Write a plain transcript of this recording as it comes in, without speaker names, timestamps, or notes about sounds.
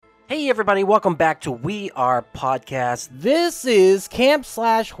Hey everybody, welcome back to We Are Podcast. This is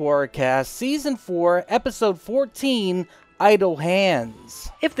Camp/Horrorcast Season 4, Episode 14, Idle Hands.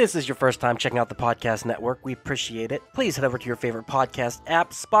 If this is your first time checking out the podcast network, we appreciate it. Please head over to your favorite podcast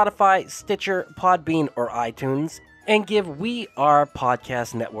app, Spotify, Stitcher, Podbean, or iTunes, and give We Are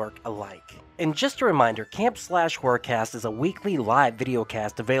Podcast Network a like. And just a reminder, Camp/Horrorcast is a weekly live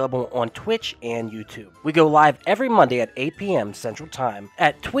videocast available on Twitch and YouTube. We go live every Monday at 8 p.m. Central Time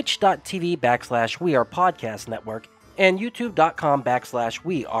at twitch.tv/WeArePodcast Network and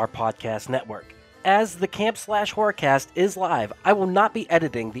youtube.com/WeArePodcast Network. As the Camp/Horrorcast is live, I will not be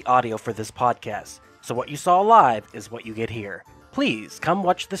editing the audio for this podcast, so what you saw live is what you get here. Please come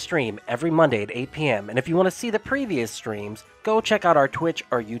watch the stream every Monday at 8 p.m. And if you want to see the previous streams, go check out our Twitch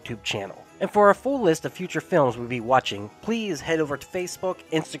or YouTube channel. And for a full list of future films we'll be watching, please head over to Facebook,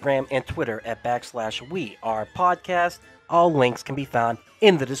 Instagram, and Twitter at /WeArePodcast. All links can be found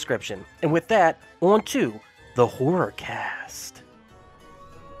in the description. And with that, on to the Horrorcast.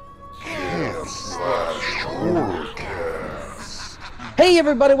 Hey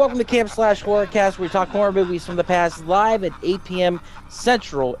everybody, welcome to Camp/Horrorcast, where we talk horror movies from the past, live at 8 p.m.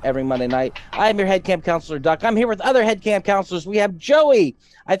 Central every Monday night. I'm your head camp counselor, Duck. I'm here with other head camp counselors. We have Joey.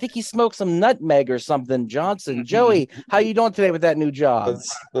 I think he smoked some nutmeg or something. Johnson. Joey, how you doing today with that new job?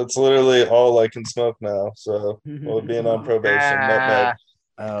 That's literally all I can smoke now. So being on probation, nutmeg.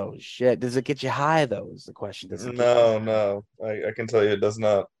 Oh shit! Does it get you high though? Is the question? No. I can tell you it does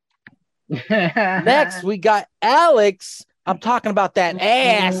not. Next, we got Alex. I'm talking about that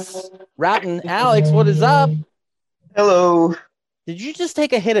ass. Rotten Alex, what is up? Hello. Did you just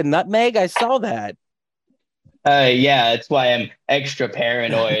take a hit of nutmeg? I saw that. Yeah, that's why I'm extra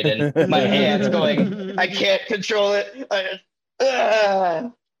paranoid and my hand's going, I can't control it.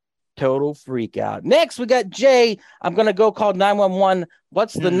 Total freak out. Next, we got Jay. I'm going to go call 911.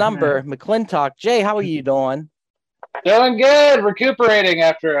 What's the number? McClintock. Jay, how are you doing? Doing good. Recuperating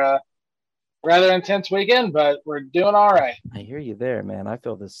after a rather intense weekend, but we're doing all right. I hear you there, man. I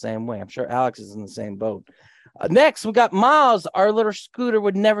feel the same way. I'm sure Alex is in the same boat. Next, we got Miles. Our little scooter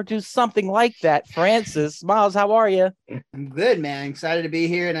would never do something like that. Francis. Miles, how are you? I'm good, man. Excited to be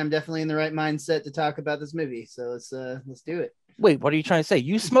here, and I'm definitely in the right mindset to talk about this movie. So let's do it. Wait, what are you trying to say?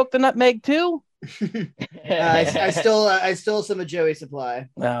 You smoked the nutmeg too? I stole some of Joey's supply.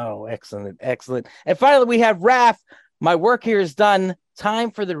 Oh, excellent. And finally, we have Raph. My work here is done.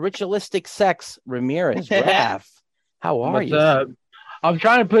 Time for the ritualistic sex. Ramirez. Raph, how are you? Up? I'm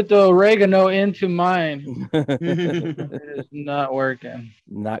trying to put the oregano into mine. It's not working.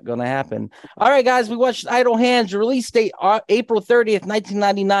 Not gonna happen. All right, guys, we watched Idle Hands. Release date April 30th,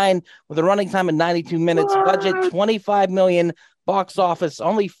 1999, with a running time of 92 minutes. Budget 25 million. Box office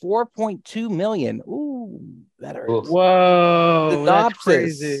only 4.2 million. Ooh, that hurts. Whoa, that's Synopsis.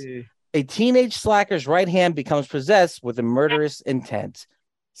 crazy. A teenage slacker's right hand becomes possessed with a murderous intent.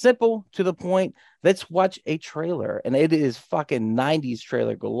 Simple, to the point. Let's watch a trailer. And it is fucking 90s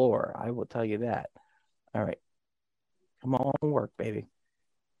trailer galore. I will tell you that. All right. Come on, work, baby.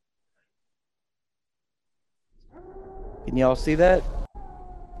 Can y'all see that?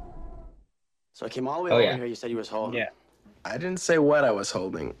 So I came all the way over here. You said you was holding. Yeah. I didn't say what I was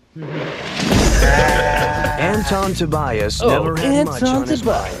holding. Anton Tobias never had much on his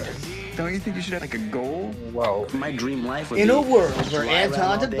mind. Don't you think you should have like a goal? Whoa. My dream life would In be a world where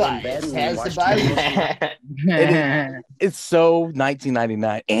Anton Tobias has to buy It's so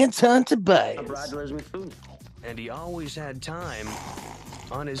 1999. Anton Tobias. Brad delivers me food. And he always had time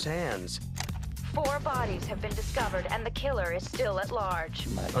on his hands. 4 bodies have been discovered and the killer is still at large.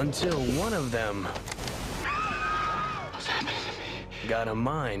 Until one of them got a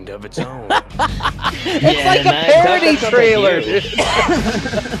mind of its own. It's like a parody trailer.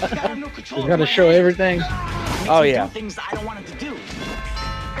 You gotta show everything. Oh, yeah. Things I don't want it to do.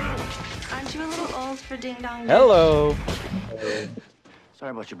 Aren't you a little old for ding dong? Hello.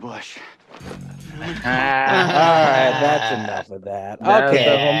 Sorry about your bush. All right, that's enough of that.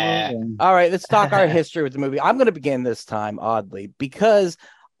 Okay. All right, let's talk our history with the movie. I'm going to begin this time, oddly, because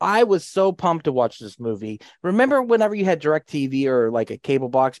I was so pumped to watch this movie. Remember whenever you had DirecTV or like a cable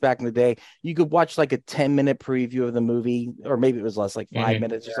box back in the day, you could watch like a 10-minute preview of the movie, or maybe it was less, like 5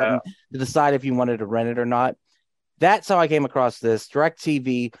 minutes or something, to decide if you wanted to rent it or not. That's how I came across this.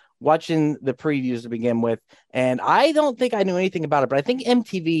 DirecTV, watching the previews to begin with. And I don't think I knew anything about it, but I think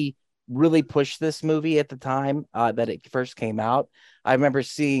MTV really pushed this movie at the time that it first came out. I remember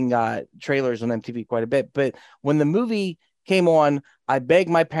seeing trailers on MTV quite a bit, but when the movie came on. I begged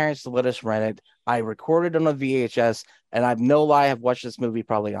my parents to let us rent it. I recorded on a VHS, and I've no lie, I've watched this movie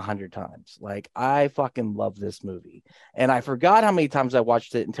probably 100 times. Like, I fucking love this movie. And I forgot how many times I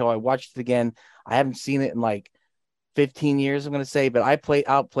watched it until I watched it again. I haven't seen it in like 15 years, I'm going to say, but I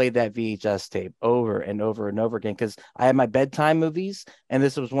outplayed that VHS tape over and over and over again because I had my bedtime movies, and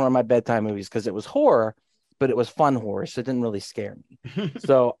this was one of my bedtime movies because it was horror, but it was fun horror, so it didn't really scare me.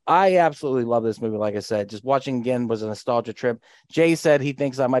 So I absolutely love this movie. Like I said, just watching again was a nostalgia trip. Jay said he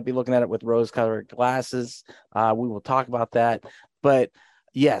thinks I might be looking at it with rose-colored glasses. We will talk about that, but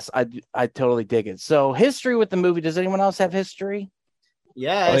yes, I totally dig it. So history with the movie. Does anyone else have history?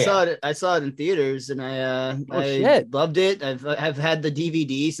 Yeah, I saw it in theaters, and I loved it. I've had the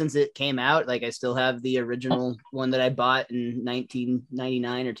DVD since it came out. Like, I still have the original one that I bought in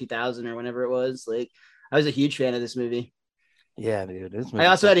 1999 or 2000 or whenever it was. Like, I was a huge fan of this movie. Yeah, dude. I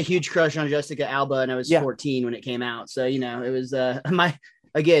also had a huge crush on Jessica Alba, and I was 14 when it came out. So, you know, it was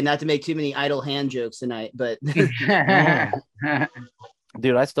again, not to make too many idle hand jokes tonight, but dude,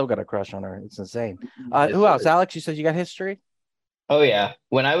 I still got a crush on her. It's insane. Who else? Alex, you said you got history? Oh yeah.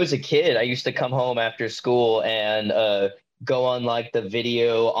 When I was a kid, I used to come home after school and go on like the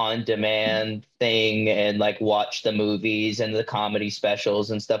video on demand thing and like watch the movies and the comedy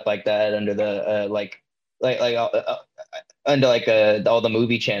specials and stuff like that under the under all the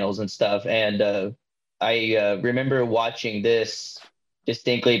movie channels and stuff. And I remember watching this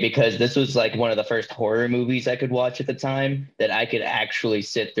distinctly because this was like one of the first horror movies I could watch at the time that I could actually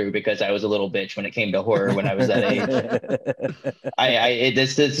sit through because I was a little bitch when it came to horror when I was that age.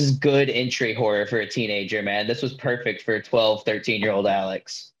 This is good entry horror for a teenager, man. This was perfect for 12, 13-year-old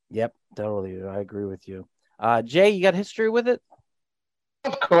Alex. Yep, totally. I agree with you. Jay, you got history with it?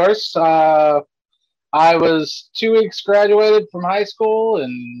 Of course. I was 2 weeks graduated from high school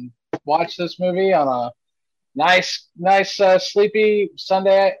and watched this movie on a nice, sleepy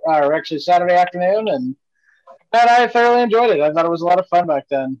Sunday, or actually Saturday afternoon, and I thoroughly enjoyed it. I thought it was a lot of fun back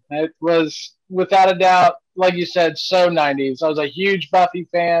then. It was, without a doubt, like you said, so 90s. I was a huge Buffy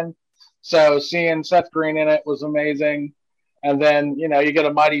fan, so seeing Seth Green in it was amazing. And then, you know, you get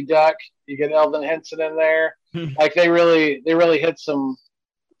a Mighty Duck, you get Elvin Henson in there. Like, they really hit some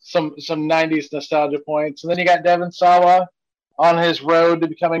 90s nostalgia points. And then you got Devon Sawa on his road to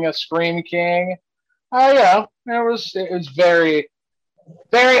becoming a Scream King. Yeah, it was very,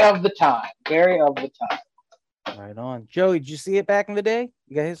 very of the time. Very of the time. Right on. Joey, did you see it back in the day?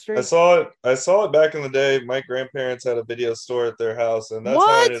 You got history? I saw it back in the day. My grandparents had a video store at their house, and that's how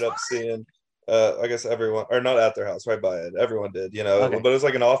I ended up seeing I guess everyone, or not at their house, right by it. Everyone did, you know, but it was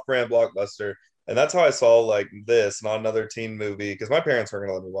like an off-brand Blockbuster. And that's how I saw like this, not another teen movie, because my parents weren't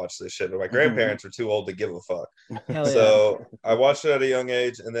gonna let me watch this shit, but my grandparents were too old to give a fuck. So I watched it at a young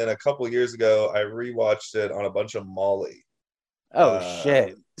age, and then a couple years ago, I rewatched it on a bunch of Molly. Oh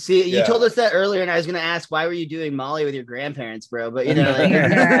shit! See, you told us that earlier, and I was gonna ask, why were you doing Molly with your grandparents, bro? But you know, like,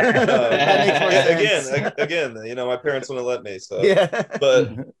 that makes more sense. Again, you know, my parents wouldn't let me. So, yeah.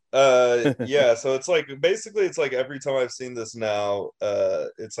 But yeah, so it's like basically it's like every time I've seen this now,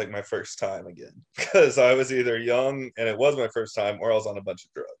 it's like my first time again, because I was either young and it was my first time, or I was on a bunch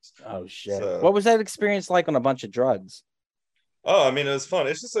of drugs. Oh shit! So, what was that experience like on a bunch of drugs? Oh, I mean, it was fun.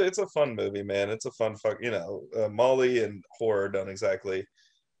 It's just it's a fun movie, man. It's a fun you know, Molly and horror don't exactly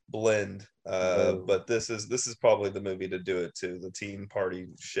blend, but this is probably the movie to do it too. The teen party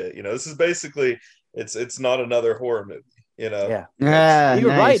shit, you know. This is basically it's not another horror movie, you know. Yeah,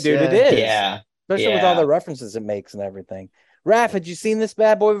 you're right, dude. It is. Yeah, especially with all the references it makes and everything. Raph, had you seen this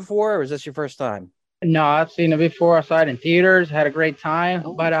bad boy before, or was this your first time? No, I've seen it before. I saw it in theaters, had a great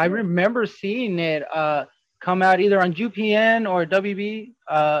time, but I remember seeing it come out either on UPN or WB,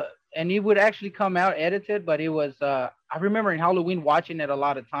 and it would actually come out edited, but it was I remember in Halloween watching it a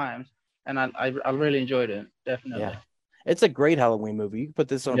lot of times, and I really enjoyed it. Definitely. Yeah, it's a great Halloween movie. You can put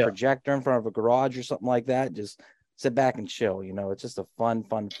this on a projector in front of a garage or something like that, just sit back and chill, you know. It's just a fun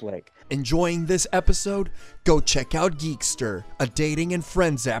flick. Enjoying this episode? Go check out Geekster, a dating and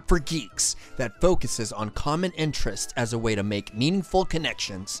friends app for geeks that focuses on common interests as a way to make meaningful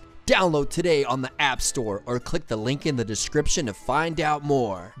connections. Download today on the App Store or click the link in the description to find out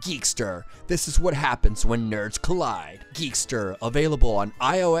more. Geekster, this is what happens when nerds collide. Geekster, available on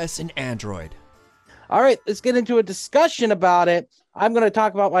iOS and Android. All right, let's get into a discussion about it. I'm going to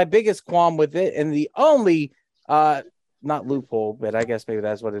talk about my biggest qualm with it, and the only, not loophole, but I guess maybe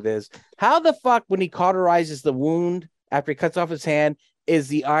that's what it is. How the fuck, when he cauterizes the wound after he cuts off his hand, is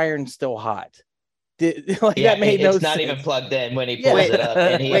the iron still hot? That made no sense. It's not even plugged in when he pulls it up,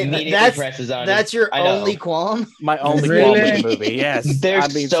 and he immediately presses on. That's your only qualm. My only qualm in the movie. Yes,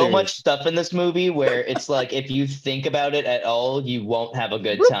 there's so much stuff in this movie where it's like if you think about it at all, you won't have a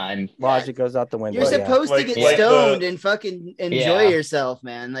good time. Logic goes out the window. You're supposed to get stoned and fucking enjoy yourself,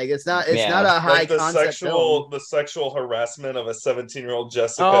 man. Like it's not a high concept film. The sexual harassment of a 17-year-old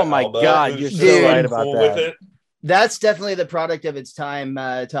Jessica. Oh my God, you're so right about that. That's definitely the product of its time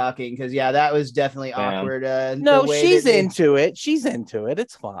talking, because that was definitely awkward. No, she's into it. She's into it.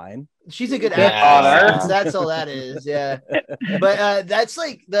 It's fine. She's a good actress. That's all that is. Yeah. But that's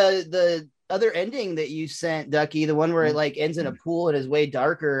like the other ending that you sent, Ducky, the one where it like ends in a pool and is way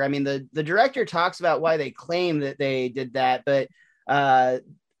darker. I mean, the director talks about why they claim that they did that, but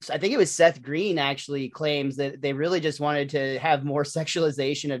I think it was Seth Green actually claims that they really just wanted to have more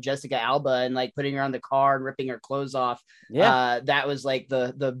sexualization of Jessica Alba and like putting her on the car and ripping her clothes off. Yeah, that was like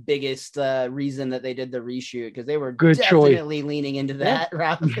the biggest reason that they did the reshoot, because they were definitely leaning into that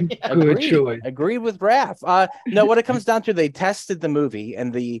route. Good choice. Agreed with Raph. No, what it comes down to, they tested the movie,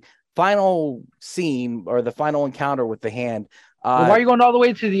 and the final scene or the final encounter with the hand. Why are you going all the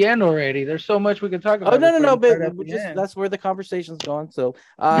way to the end already? There's so much we can talk about. Oh no, but that's where the conversation's going. So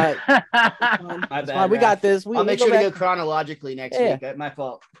my bad, we got this. I'll make sure to go chronologically next week. My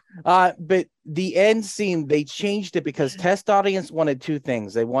fault. But the end scene, they changed it because test audience wanted two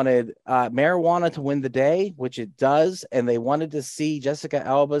things. They wanted marijuana to win the day, which it does, and they wanted to see Jessica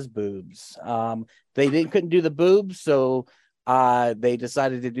Alba's boobs. They couldn't do the boobs, so they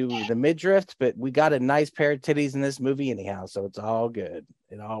decided to do the midriff, but we got a nice pair of titties in this movie anyhow, so it's all good.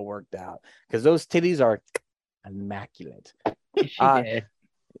 It all worked out because those titties are immaculate. She did.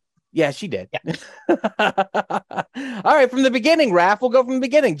 Yeah, she did. Yeah. All right, from the beginning, Raph. We'll go from the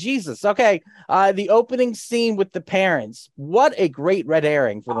beginning. Jesus. Okay. The opening scene with the parents. What a great red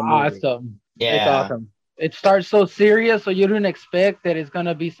herring for the movie. Awesome. Yeah. It's awesome. It starts so serious, so you didn't expect that it's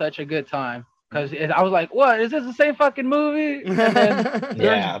gonna be such a good time. Because I was like, what? Is this the same fucking movie? And then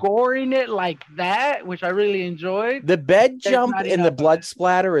they're goring it like that, which I really enjoyed. The bed jump and the blood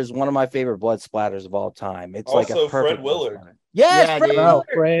splatter is one of my favorite blood splatters of all time. It's also like a perfect Fred Willard. Yes, Fred Willard.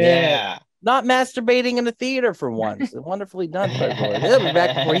 Fred. Yeah. Not masturbating in the theater for once. Wonderfully done, Fred Willard. That was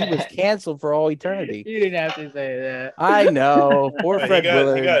back before he was canceled for all eternity. You didn't have to say that. I know. Poor Fred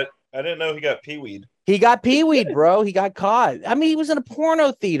Willard. I didn't know he got peeweed. He got peeweed, bro. He got caught. I mean, he was in a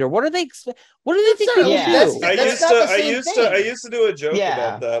porno theater. What do they think they do? I used to do a joke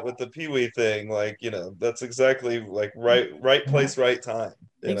about that with the peewee thing. Like, that's exactly like right place, right time.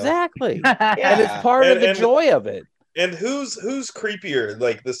 Exactly. And it's part of the joy of it. And who's creepier,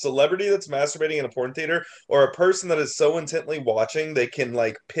 like the celebrity that's masturbating in a porn theater, or a person that is so intently watching they can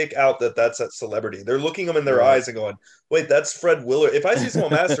like pick out that's that celebrity? They're looking them in their eyes and going, "Wait, that's Fred Willard." If I see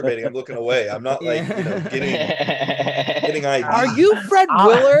someone masturbating, I'm looking away. I'm not like getting ID. Are you Fred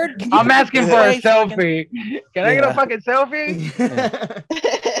Willard? I'm asking for a selfie. Can I get a fucking selfie?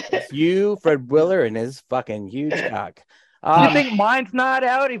 It's you, Fred Willard, and his fucking huge cock. You think mine's not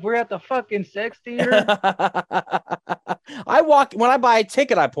out if we're at the fucking sex theater? When I buy a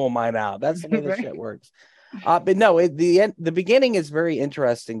ticket, I pull mine out. That's the way this shit works. But no, the beginning is very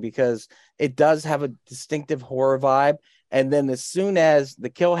interesting because it does have a distinctive horror vibe, and then as soon as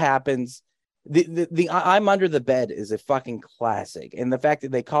the kill happens, the I'm under the bed is a fucking classic, and the fact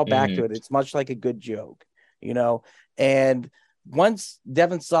that they call back to it, it's much like a good joke, and. Once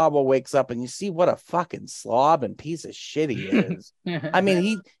Devon Sawa wakes up and you see what a fucking slob and piece of shit he is. I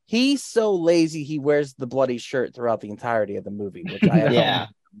mean, he's so lazy he wears the bloody shirt throughout the entirety of the movie, which I think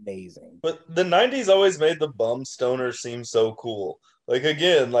amazing. But the 90s always made the bum stoner seem so cool. Like,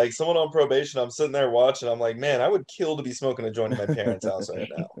 again, like someone on probation, I'm sitting there watching, I'm like, man, I would kill to be smoking a joint in my parents' house right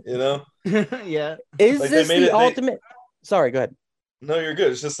now, Yeah. Is like this the ultimate? Sorry, go ahead. No, you're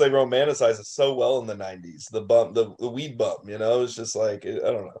good. It's just they romanticize it so well in the 90s. The bump, the weed bump, it's just like, I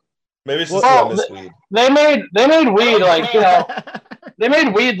don't know. Maybe it's just I miss weed. They made weed like, they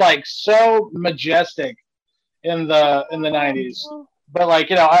made weed like so majestic in the 90s. But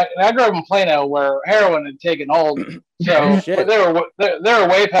like, I grew up in Plano where heroin had taken hold. So they were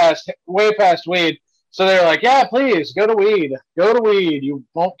way past weed. So they were like, yeah, please go to weed. You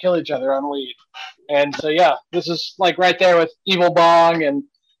won't kill each other on weed. And so, yeah, this is like right there with Evil Bong and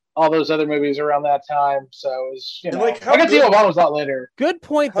all those other movies around that time. So it was, I guess Evil Bong was a lot later. Good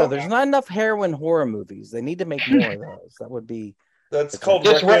point, though. There's not enough heroin horror movies. They need to make more of those. That would be. That's called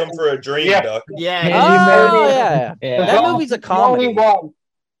Requiem for a Dream, Duck. Yeah. Yeah. That movie's a comedy. You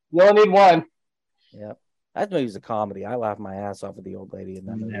only need one. Yep. That movie's a comedy. I laughed my ass off at the old lady in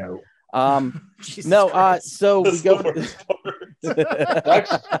that movie. No. So we go.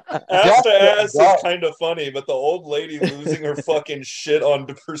 Ass to ass is kind of funny, but the old lady losing her fucking shit on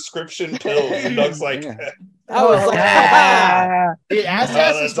the prescription pills, and Duck's like, I was like, dude, ass to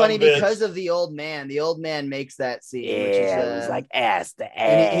ass is that's funny a bitch. because of the old man. The old man makes that scene, which Yeah, is he's like ass to ass.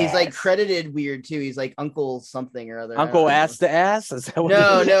 and he's like credited weird too. He's like Uncle something or other. Uncle ass to ass. Is that what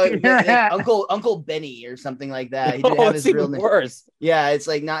No, it is? no, like Uncle Benny or something like that. He didn't have his real name. Worse. Yeah, it's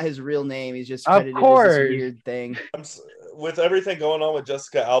like not his real name. He's just Of credited as course. this weird thing. with everything going on with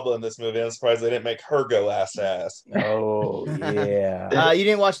Jessica Alba in this movie, I'm surprised they didn't make her go ass to ass. Oh yeah. You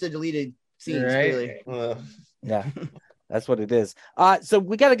didn't watch the deleted scenes, Right. really. Yeah. That's what it is. So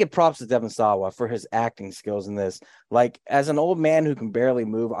we got to give props to Devon Sawa for his acting skills in this. Like, as an old man who can barely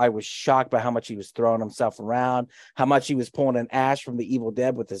move, I was shocked by how much he was throwing himself around, how much he was pulling an ash from the Evil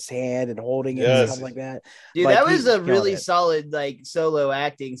Dead with his hand and holding it and stuff like that. Dude, like, that was a really it. solid like solo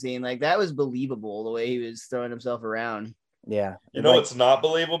acting scene. Like that was believable the way he was throwing himself around. Yeah. You know what's not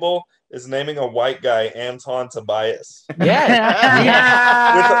believable is naming a white guy Anton Tobias.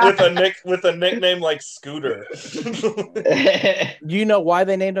 Yeah. with a nickname like Scooter. You know why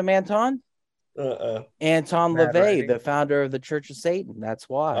they named him Anton? Anton Bad LaVey, writing. the founder of the Church of Satan. That's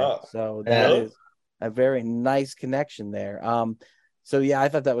why. Oh. So that Really? is a very nice connection there. So yeah, I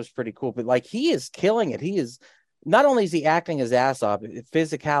thought that was pretty cool. But like, he is killing it. He is not only is he acting his ass off,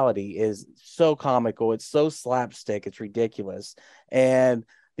 physicality is so comical. It's so slapstick. It's ridiculous. And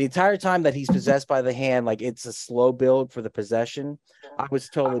the entire time that he's possessed by the hand, like it's a slow build for the possession. I was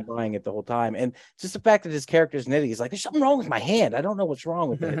totally buying it the whole time. And just the fact that his character's nitty, he's like, there's something wrong with my hand. I don't know what's wrong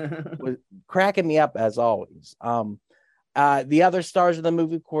with it. Was cracking me up as always. The other stars of the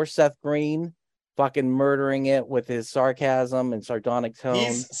movie, of course, Seth Green, fucking murdering it with his sarcasm and sardonic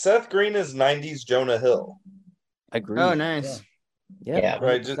tone. Seth Green is 90s Jonah Hill. Agreed. Oh, nice. Yeah.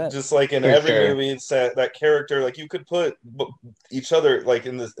 Right. Just like in For every sure. movie, it's that character. Like you could put each other like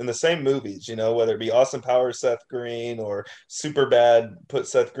in the same movies. You know, whether it be Austin Powers, Seth Green, or Superbad, put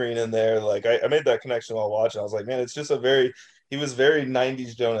Seth Green in there. Like I made that connection while watching. I was like, man, it's just he was very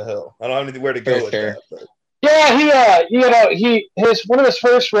 90s Jonah Hill. I don't have anywhere to go For with sure. that. But. Yeah, one of his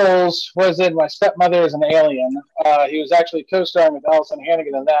first roles was in My Stepmother as an Alien. He was actually co-starring with Allison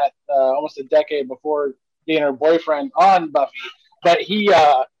Hannigan in that almost a decade before being her boyfriend on Buffy. But he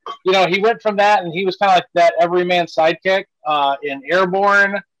went from that, and he was kind of like that everyman sidekick in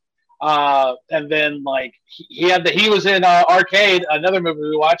Airborne. And then like he was in Arcade, another movie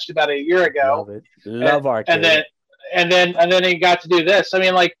we watched about a year ago. Love it. Love Arcade. And then he got to do this. I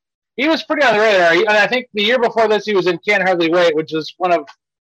mean, like he was pretty on the radar. And I think the year before this, he was in Can't Hardly Wait, which is one of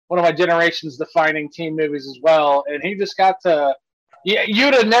my generation's defining teen movies as well. And he just got to.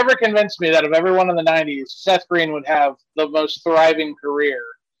 You'd have never convinced me that of everyone in the 90s, Seth Green would have the most thriving career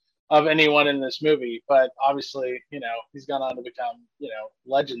of anyone in this movie. But obviously, he's gone on to become,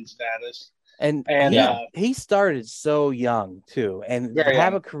 legend status. And he started so young too, and to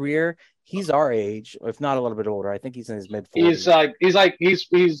have a career. He's our age, if not a little bit older. I think he's in his mid-40s.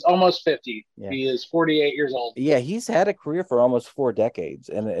 He's almost 50. Yeah. He is 48 years old. Yeah, he's had a career for almost 4 decades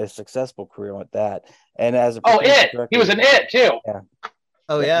and a successful career with that. And as a he was an It too. Yeah.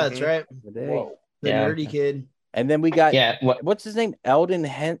 Oh yeah, that's right. The nerdy kid. And then we got what's his name? Eldon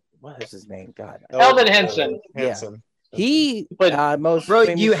What is his name? God. Eldon Henson. Henson. He most bro,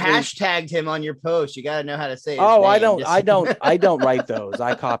 you famously- hashtagged him on your post. You got to know how to say. His Oh, name. I don't write those.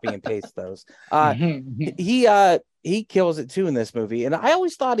 I copy and paste those. He kills it too in this movie, and I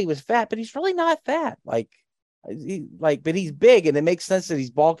always thought he was fat, but he's really not fat. But he's big, and it makes sense that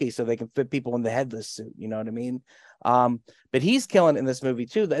he's bulky, so they can fit people in the headless suit. You know what I mean? But he's killing it in this movie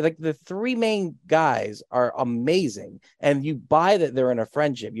too. Like the 3 main guys are amazing, and you buy that they're in a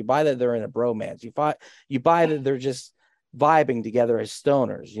friendship. You buy that they're in a bromance. You buy that they're just vibing together as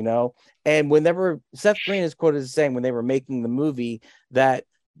stoners, and whenever Seth Green is quoted as saying when they were making the movie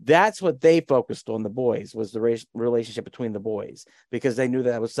that's what they focused on, the boys, was the relationship between the boys, because they knew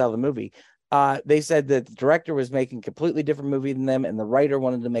that would sell the movie. They said that the director was making a completely different movie than them, and the writer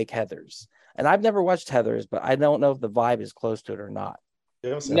wanted to make Heathers. And I've never watched Heathers, but I don't know if the vibe is close to it or not.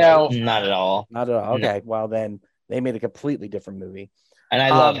 No, not at all. Not at all. Okay, No. well then they made a completely different movie. And I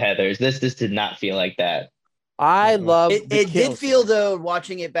love Heathers. This did not feel like that. I love it. It did feel though,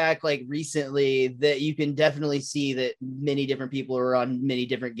 watching it back like recently, that you can definitely see that many different people are on many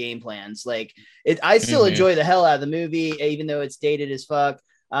different game plans. Like I still enjoy the hell out of the movie, even though it's dated as fuck.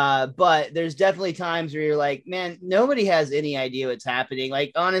 But there's definitely times where you're like, man, nobody has any idea what's happening.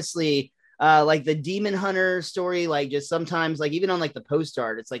 Like honestly, like the Demon Hunter story, like just sometimes, like even on like the post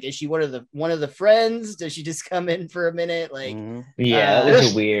art, it's like, is she one of the friends? Does she just come in for a minute? Like, that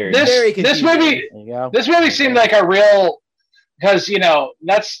was weird. This movie seemed like a real because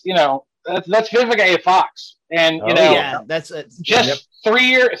that's Vivica A. Fox, and that's just 3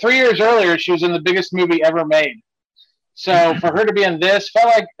 years earlier she was in the biggest movie ever made. So for her to be in this felt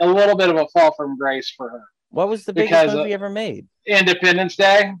like a little bit of a fall from grace for her. What was the biggest movie ever made? Independence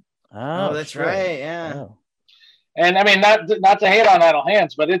Day. Oh, that's right. Yeah. Oh. And I mean, not to hate on Idle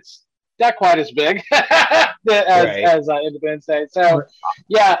Hands, but it's not quite as big as Independence Day. So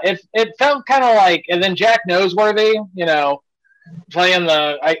yeah, it felt kind of like, and then Jack Noseworthy, playing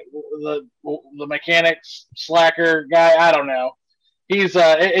the mechanics slacker guy. I don't know. He's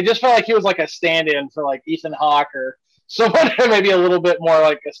it just felt like he was like a stand-in for like Ethan Hawke or someone maybe a little bit more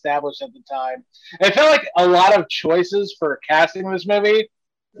like established at the time. It felt like a lot of choices for casting this movie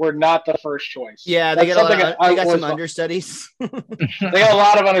were not the first choice. Yeah, they got some understudies. They got a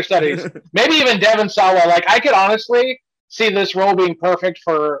lot of understudies. Maybe even Devon Sawa. Like, I could honestly see this role being perfect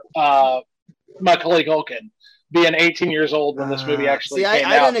for Macaulay Culkin, being 18 years old when this movie actually came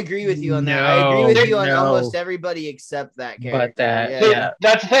out. I don't agree with you on that. I agree with you on almost everybody except that character. But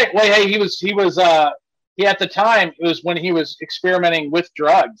that's the thing. Wait, hey, he was at the time, it was when he was experimenting with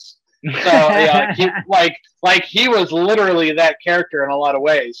drugs. So he was literally that character in a lot of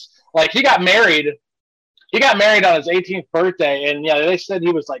ways. Like, he got married on his 18th birthday, and they said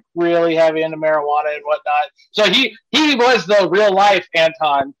he was like really heavy into marijuana and whatnot. So he was the real life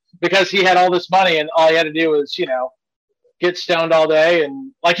Anton, because he had all this money and all he had to do was get stoned all day,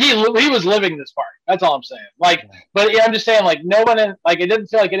 and like he was living this part. That's all I'm saying. Like, but yeah, I'm just saying, like, no one it didn't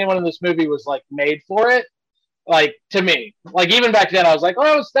feel like anyone in this movie was like made for it. Like, to me, like, even back then, I was like,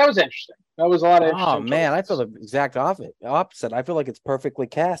 oh, that was interesting. That was a lot of interesting. Oh man, I feel the exact opposite. I feel like it's perfectly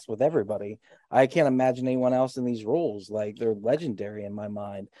cast with everybody. I can't imagine anyone else in these roles. Like, they're legendary in my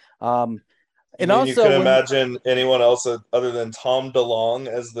mind. And also, you can imagine anyone else other than Tom DeLonge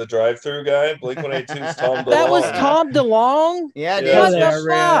as the drive-through guy. Blink-182's Tom DeLonge. That was Tom DeLonge? Yeah, dude. What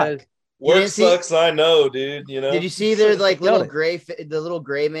the fuck? Work sucks, I know, dude. Did you see their like little gray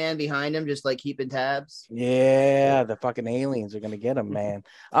man behind him, just like keeping tabs? Yeah, the fucking aliens are gonna get him, man.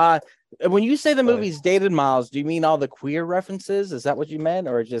 When you say the movie's dated, Miles, do you mean all the queer references? Is that what you meant,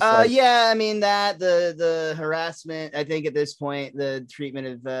 or just? Yeah, I mean that the harassment. I think at this point, the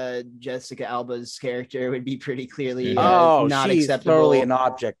treatment of Jessica Alba's character would be pretty clearly not she's acceptable. Totally an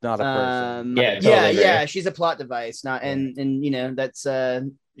object, not a person. Yeah. She's a plot device, not and that's.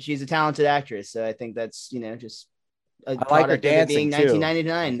 She's a talented actress, so I think that's just a product of it being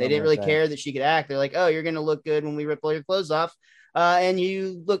 1999. They didn't really care that she could act. They're like, oh, you're gonna look good when we rip all your clothes off, and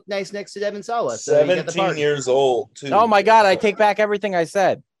you look nice next to Devon Sawa. So 17 years old too. Oh my god, I take back everything I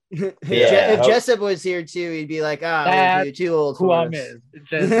said. If Jessup was here too, he'd be like, we're too old for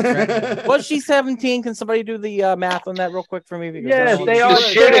us. Was she 17? Can somebody do the math on that real quick for me? Yes, they are.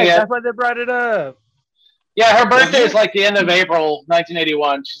 That's why they brought it up. Yeah, her birthday is like the end of April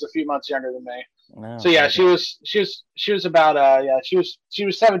 1981. She's a few months younger than me. Wow, so yeah, she was about she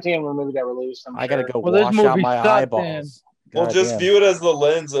was 17 when the movie got released. I gotta go wash out my eyeballs. Well, just view it as the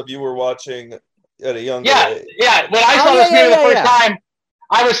lens of you were watching at a young age. Yeah. When I saw this movie the first time,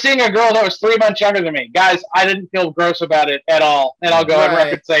 I was seeing a girl that was 3 months younger than me. Guys, I didn't feel gross about it at all, and I'll go on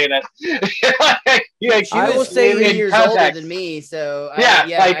record saying it. She was 3 years older than me, so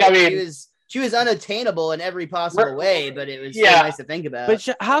she was unattainable in every possible way, but it was so nice to think about. But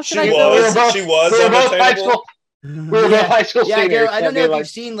how should she was unattainable. We were both high school seniors. I don't know if you've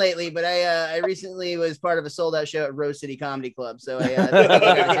seen lately, but I recently was part of a sold-out show at Rose City Comedy Club, so I got a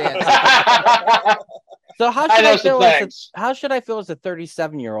chance. So how should I feel as a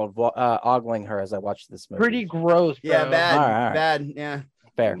 37-year-old ogling her as I watch this movie? Pretty gross, bro. Yeah, bad, all right. bad, yeah.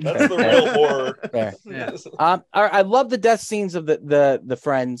 Fair. That's the real horror. Fair. Yeah. I love the death scenes of the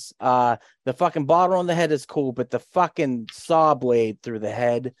friends. The fucking bottle on the head is cool, but the fucking saw blade through the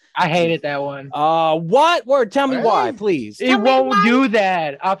head. I hated that one. What? Word? Tell me why, please. It won't do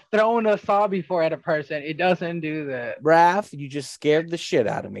that. I've thrown a saw before at a person. It doesn't do that. Raph, you just scared the shit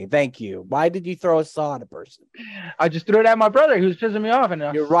out of me. Thank you. Why did you throw a saw at a person? I just threw it at my brother who was pissing me off. And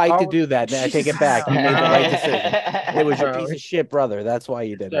you're right to do that. I take it back. You made the right decision. It was your piece of shit brother. That's why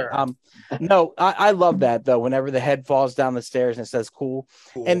you did it. No, I love that though. Whenever the head falls down the stairs and it says cool.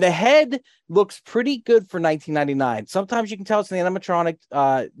 And the head looks pretty good for 1999. Sometimes you can tell it's an animatronic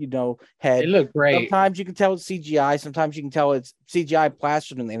head. It looked great. Sometimes you can tell it's CGI. Sometimes you can tell it's CGI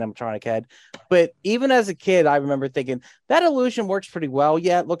plastered in the animatronic head. But even as a kid, I remember thinking that illusion works pretty well.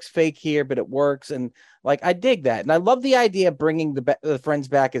 Yeah, it looks fake here, but it works. And like, I dig that. And I love the idea of bringing the friends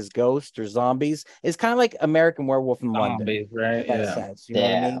back as ghosts or zombies. It's kind of like American Werewolf in London. Right? That sense. You know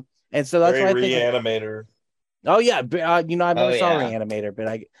what I mean? And so that's very why I think Reanimator. Oh yeah, I never saw Reanimator, but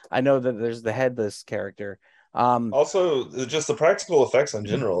I know that there's the headless character. Also, just the practical effects in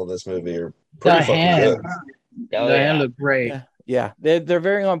general of this movie are pretty fucking good. The hand look great. Yeah, they're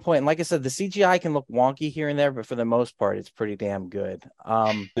very on point. And like I said, the CGI can look wonky here and there, but for the most part, it's pretty damn good.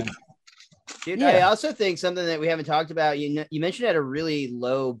 Dude, I also think something that we haven't talked about, you mentioned it had a really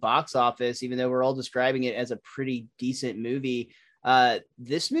low box office, even though we're all describing it as a pretty decent movie.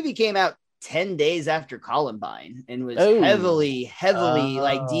 This movie came out 10 days after Columbine and was heavily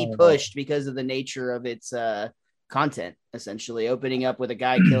like de-pushed because of the nature of its content, essentially opening up with a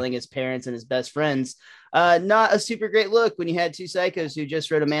guy killing his parents and his best friends. Not a super great look when you had two psychos who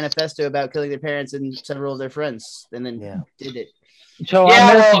just wrote a manifesto about killing their parents and several of their friends and then did it. So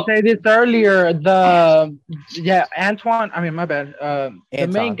I meant to say this earlier. Antoine. I mean, my bad. The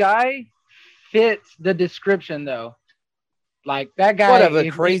main guy fits the description though. Like that guy. What, of a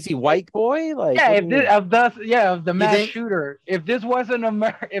crazy white boy? Like of the mass shooter. If this wasn't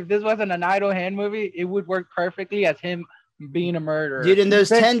an Idle Hand movie, it would work perfectly as him being a murderer. Dude, in those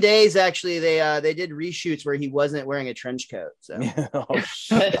 10 days, actually, they did reshoots where he wasn't wearing a trench coat. So,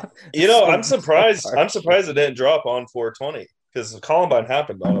 you know, I'm surprised. I'm surprised it didn't drop on 420 because Columbine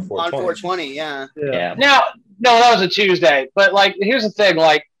happened on a 420. On 420, yeah. Now, no, that was a Tuesday. But like, here's the thing,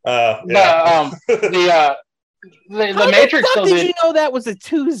 like, the Matrix still did. You know that was a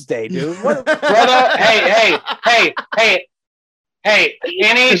Tuesday, dude. Brother, hey,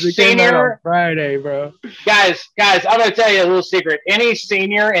 any senior Friday, bro. Guys, I'm gonna tell you a little secret. Any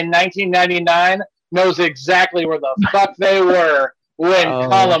senior in 1999 knows exactly where the fuck they were when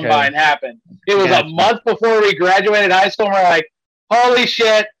Columbine happened. It was a month before we graduated high school, and we're like, holy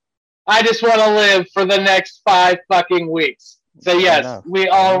shit, I just want to live for the next 5 fucking weeks. So yes, we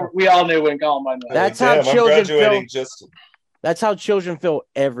all knew when Columbine was. That's how children feel. That's how children feel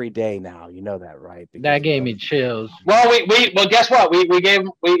every day now. You know that, right? Because that gave me chills. Well, well, guess what? We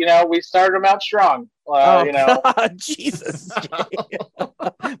started them out strong. God, Jesus.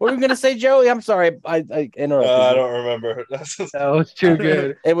 What were we gonna say, Joey? I'm sorry, I interrupted. I don't remember. That was too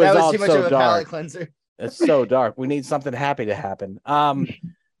good. It was all too much so of a dark. palate cleanser. It's so dark. We need something happy to happen. I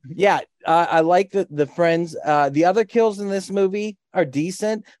like the friends. The other kills in this movie are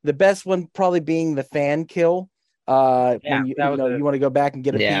decent. The best one probably being the fan kill. When you want to go back and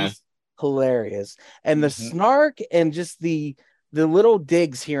get a piece. Hilarious. And the snark and just the little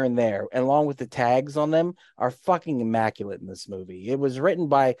digs here and there, and along with the tags on them, are fucking immaculate in this movie. It was written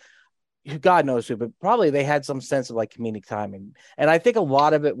by God knows who, but probably they had some sense of like comedic timing. And I think a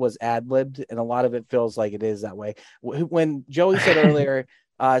lot of it was ad-libbed, and a lot of it feels like it is that way. When Joey said earlier,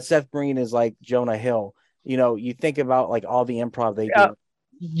 Seth Green is like Jonah Hill, you think about like all the improv they do.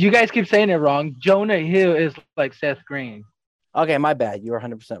 You guys keep saying it wrong. Jonah Hill is like Seth Green. Okay, my bad. You're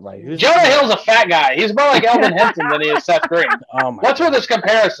 100% right. Jonah Hill's a fat guy. He's more like Elvin Henson than he is Seth Green. What's with this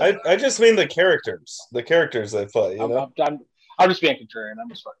comparison? I just mean the characters they play. I'm just being contrarian. I'm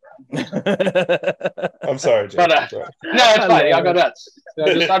just fucking around. I'm sorry, Jay. But, no, it's fine. I'll go nuts.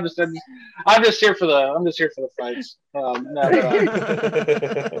 I'm just here for the fights.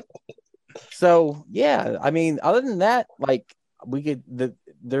 So yeah, I mean, other than that, like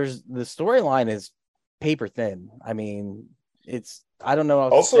there's the storyline is paper thin. I mean, I don't know.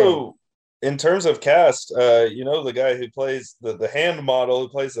 Also, in terms of cast, the guy who plays the hand model who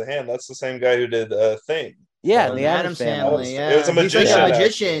plays the hand, that's the same guy who did Thing. Yeah, the Addams Family. It was a magician. He's like a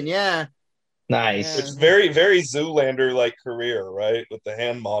magician, yeah. Nice. It's very, very Zoolander like career, right? With the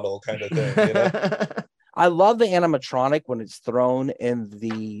hand model kind of thing. I love the animatronic when it's thrown in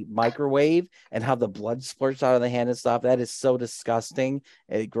the microwave and how the blood splurts out of the hand and stuff. That is so disgusting.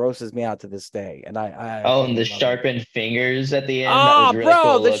 It grosses me out to this day. And and the sharpened fingers at the end. Oh, that was really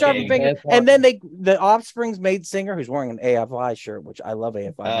cool the sharpened fingers. And then the Offspring's maid singer who's wearing an AFI shirt, which I love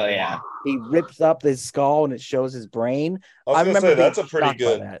AFI. Oh yeah. He rips up his skull and it shows his brain. I remember say, that's a pretty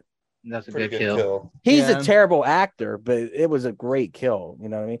good. That's a good kill. He's a terrible actor, but it was a great kill. You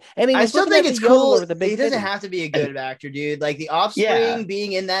know what I mean? And I still think it's cool. He doesn't have to be a good actor, dude. Like the Offspring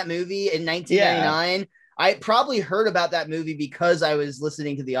being in that movie in 1999. I probably heard about that movie because I was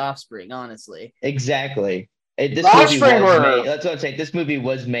listening to The Offspring, honestly. Exactly. That's what I'm saying. This movie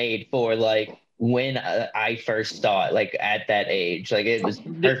was made for like when I first saw it, like at that age. Like it was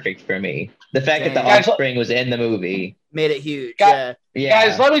perfect for me. The fact that The Offspring was in the movie made it huge. Guys,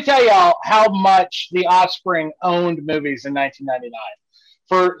 let me tell y'all how much The Offspring owned movies in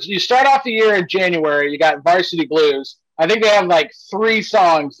 1999. You start off the year in January, you got Varsity Blues. I think they have like 3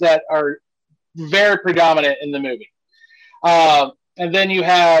 songs that are very predominant in the movie. And then you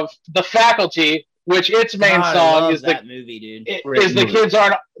have The Faculty, which its main song is that movie, dude.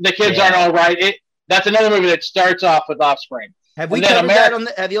 The Kids Aren't All Right. That's another movie that starts off with Offspring. Have we covered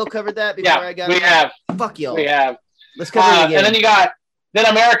that? Have you all covered that before? We have. Fuck y'all. We have. Let's cover it again. And then you got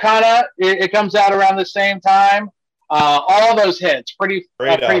Americana. It comes out around the same time. All those hits. Pretty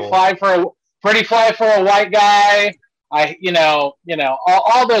fly for a white guy.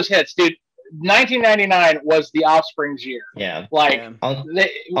 All those hits, dude. 1999 was the Offspring's year. Yeah. Like on that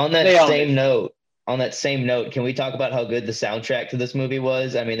same note, can we talk about how good the soundtrack to this movie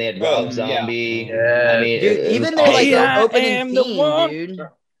was? I mean, they had Rob Zombie. Yeah. I mean, dude, even their opening theme, dude.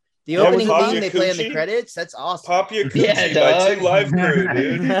 The opening theme they play in the credits, that's awesome. Pop Your Coochie by Two Live Crew,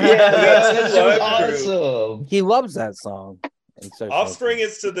 dude. That's awesome. He loves that song. Offspring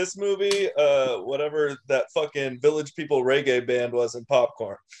is to this movie, whatever that fucking Village People reggae band was in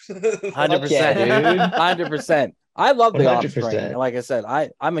Popcorn. 100%, dude. 100%. I love the 100%. Offspring. Like I said,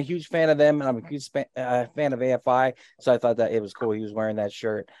 I'm a huge fan of them, and I'm a huge fan of AFI. So I thought that it was cool. He was wearing that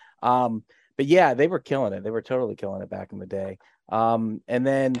shirt. But yeah, they were killing it. They were totally killing it back in the day. And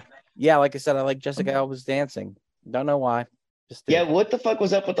then, yeah, like I said, I like Jessica Alba's dancing. Don't know why. Yeah, what the fuck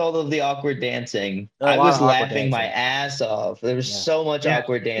was up with all of the awkward dancing? I was laughing my ass off. There was so much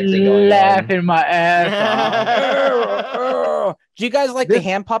awkward dancing going on. Laughing my ass off. Do you guys like the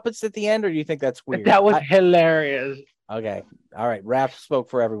hand puppets at the end, or do you think that's weird? That was hilarious. Okay. All right. Raph spoke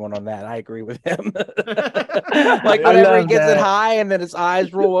for everyone on that. I agree with him. Like whenever he gets it high and then his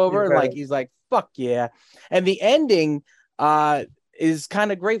eyes roll over and like he's like, fuck yeah. And the ending is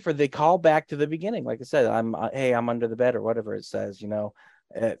kind of great for the call back to the beginning. Like I said, I'm under the bed or whatever it says,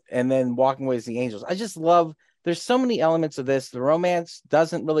 and then walking away as the angels. I just love, there's so many elements of this. The romance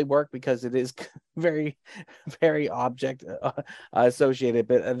doesn't really work because it is very, very object associated,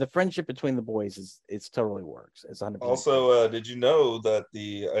 but the friendship between the boys it's totally works. It's 100%. Also, did you know that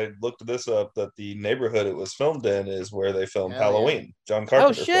I looked this up, that the neighborhood it was filmed in is where they filmed Halloween. Yeah. John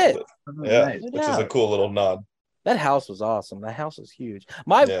Carpenter filmed it. Yeah, nice. Which is a cool little nod. That house was awesome. That house was huge.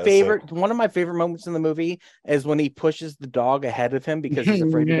 One of my favorite moments in the movie is when he pushes the dog ahead of him because he's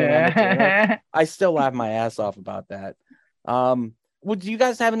afraid to go down the corner. I still laugh my ass off about that. Would you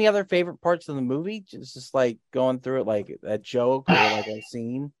guys have any other favorite parts of the movie? Just like going through it, like a joke or like a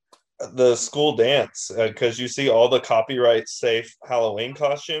scene? The school dance, because you see all the copyright safe Halloween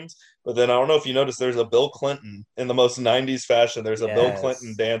costumes, but then I don't know if you noticed, there's a Bill Clinton in the most 90s fashion. There's a Bill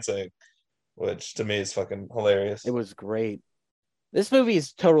Clinton dancing, which to me is fucking hilarious. It was great. This movie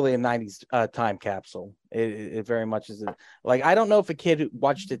is totally a 90s time capsule. It very much is. Like, I don't know if a kid who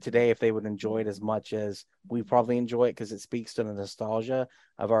watched it today, if they would enjoy it as much as we probably enjoy it, because it speaks to the nostalgia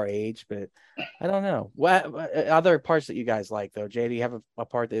of our age, but I don't know. What other parts that you guys like, though? Jay, do you have a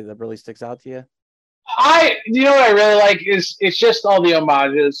part that really sticks out to you? You know what I really like is it's just all the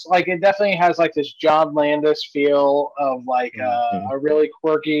homages. Like, it definitely has like this John Landis feel of like a really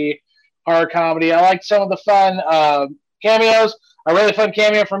quirky horror comedy. I like some of the fun cameos. A really fun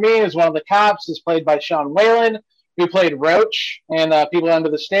cameo for me is one of the cops is played by Sean Whalen, who played Roach and People Under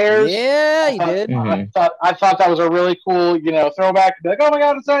the Stairs. Yeah, he did. I thought that was a really cool, throwback. To be like, oh my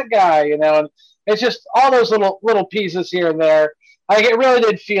god, it's that guy, and it's just all those little pieces here and there. Like, it really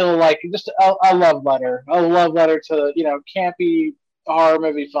did feel like just a love letter to campy horror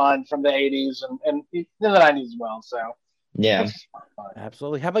movie fun from the 80s and in the 90s as well. So. Yeah,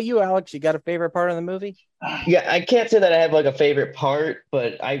 absolutely. How about you, Alex? You got a favorite part of the movie? Yeah, I can't say that I have like a favorite part,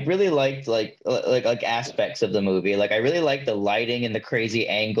 but I really liked like aspects of the movie. Like, I really liked the lighting and the crazy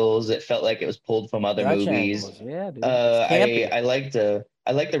angles. It felt like it was pulled from other movies. Angles. Yeah, dude. I liked the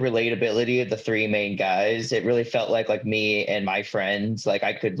relatability of the three main guys. It really felt like me and my friends. Like,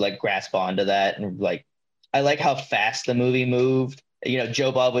 I could like grasp onto that, and like I like how fast the movie moved.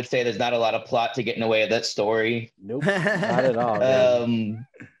 Joe Bob would say there's not a lot of plot to get in the way of that story. Nope, not at all.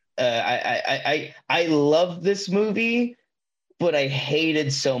 I love this movie, but I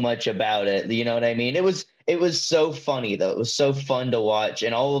hated so much about it. You know what I mean? It was so funny though. It was so fun to watch,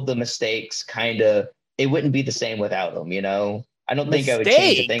 and all of the mistakes it wouldn't be the same without them. I don't think I would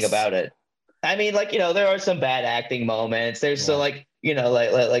change a thing about it. I mean, there are some bad acting moments. There's so like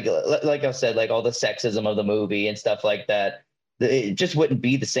I said, like all the sexism of the movie and stuff like that. It just wouldn't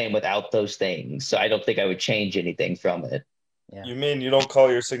be the same without those things. So I don't think I would change anything from it. Yeah. You mean you don't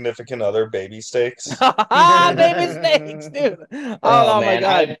call your significant other baby steaks? Baby steaks, dude. Oh my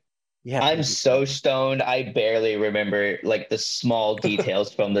God. I'm so stoned. I barely remember like the small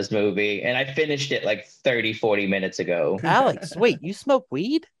details from this movie. And I finished it like 30, 40 minutes ago. Alex, wait, you smoke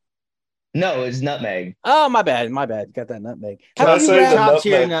weed? No, it's nutmeg. Oh, my bad. Got that nutmeg. Can I say the top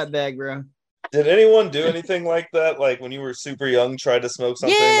tier nutmeg, bro? Did anyone do anything like that? Like when you were super young, tried to smoke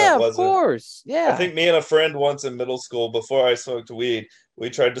something that wasn't? Yeah, of course. Yeah. I think me and a friend once in middle school, before I smoked weed, we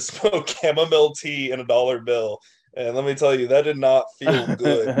tried to smoke chamomile tea in a $1 bill. And let me tell you, that did not feel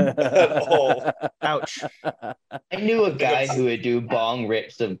good at all. Ouch. I knew a guy who would do bong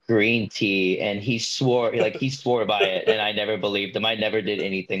rips of green tea, and he swore by it, and I never believed him. I never did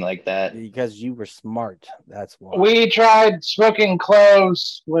anything like that. Because you were smart. That's why. We tried smoking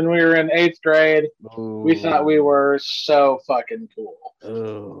cloves when we were in 8th grade. Ooh. We thought we were so fucking cool.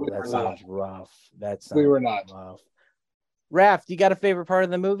 Oh, that sounds rough. We were not. Rough. Raph, you got a favorite part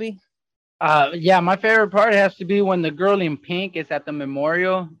of the movie? Yeah, my favorite part has to be when the girl in pink is at the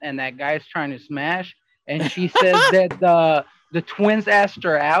memorial and that guy's trying to smash, and she says that the twins asked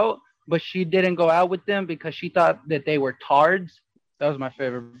her out, but she didn't go out with them because she thought that they were tards. That was my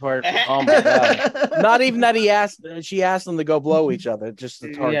favorite part. Oh my god! Not even that she asked them to go blow each other. Just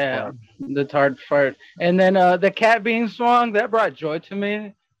the tard part. The tard part. And then the cat being swung, that brought joy to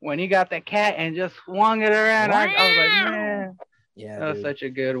me when he got the cat and just swung it around. I was like, man. Yeah, that was such a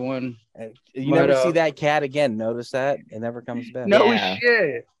good one. You never see that cat again. Notice that it never comes back. No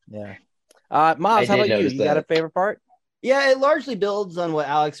shit. Yeah. Miles, how about you? You got a favorite part? Yeah, it largely builds on what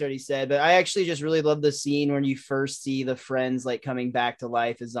Alex already said, but I actually just really love the scene when you first see the friends like coming back to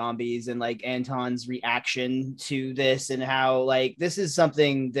life as zombies, and like Anton's reaction to this, and how like this is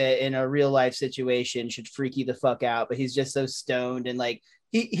something that in a real life situation should freak you the fuck out, but he's just so stoned, and like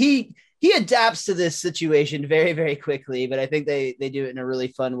he adapts to this situation very, very quickly, but I think they do it in a really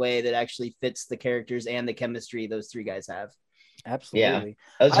fun way that actually fits the characters and the chemistry those three guys have. Absolutely. Yeah.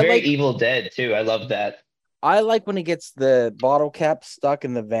 That was very Evil Dead too. I love that. I like when he gets the bottle cap stuck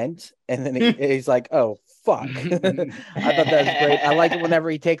in the vent and then he's like, oh, fuck. I thought that was great. I like it whenever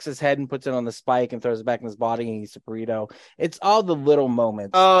he takes his head and puts it on the spike and throws it back in his body and eats a burrito. It's all the little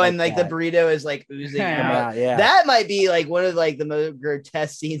moments. Oh, and like the burrito is like oozing out. Yeah. That might be like one of like the most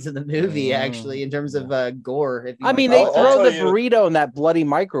grotesque scenes in the movie, actually, in terms of gore. I mean, they throw the burrito in that bloody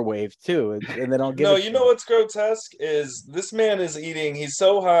microwave too, and they don't give. No, you know what's grotesque is this man is eating. He's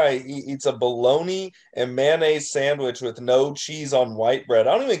so high, he eats a bologna and mayonnaise sandwich with no cheese on white bread.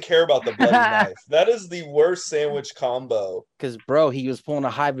 I don't even care about the bloody knife. That is the worst sandwich combo. Because, bro, he was pulling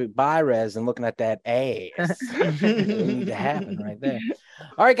a hybrid bi-res and looking at that ass. It need to happen right there.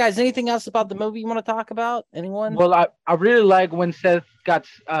 All right, guys, anything else about the movie you want to talk about? Anyone? Well, I really like when Seth got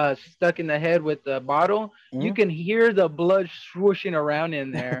stuck in the head with the bottle. Mm-hmm. You can hear the blood swooshing around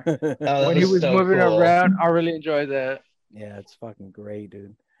in there. When he was moving around. I really enjoyed that. Yeah, it's fucking great,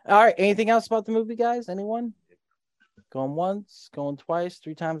 dude. All right, anything else about the movie, guys? Anyone? Going once, going twice,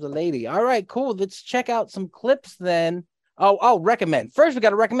 3 times a lady. All right, cool. Let's check out some clips then. Oh, recommend. First, we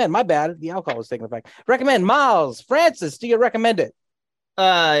got to recommend. My bad. The alcohol was taking effect. Recommend. Miles, Francis, do you recommend it?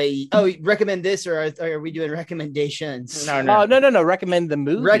 Recommend this, or are we doing recommendations? No. Recommend the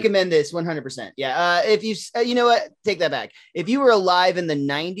movie. Recommend this 100%. Yeah. If you, you know what? Take that back. If you were alive in the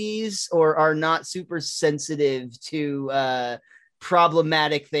 90s or are not super sensitive to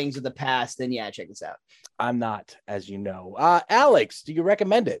problematic things of the past, then yeah, check this out. I'm not, as you know. Alex, do you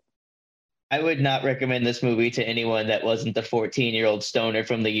recommend it? I would not recommend this movie to anyone that wasn't the 14-year-old stoner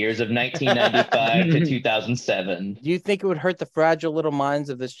from the years of 1995 to 2007. Do you think it would hurt the fragile little minds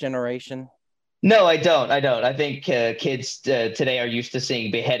of this generation? No, I don't. I think kids today are used to seeing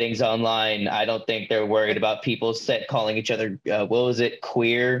beheadings online. I don't think they're worried about people calling each other, what was it,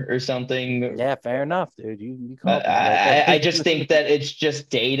 queer or something? Yeah, fair enough, dude. You I just think that it's just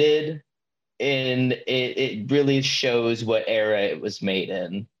dated, and it really shows what era it was made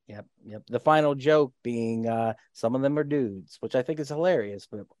in. Yep. The final joke being some of them are dudes, which I think is hilarious,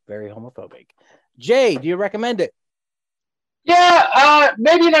 but very homophobic. Jay, do you recommend it? Yeah,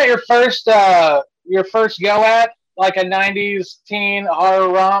 maybe not your first go at like a 90s teen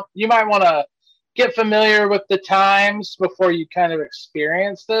horror romp. You might want to get familiar with the times before you kind of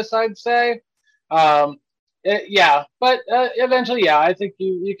experience this, I'd say. But eventually, I think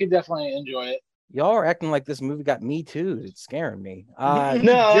you could definitely enjoy it. Y'all are acting like this movie got me too. It's scaring me.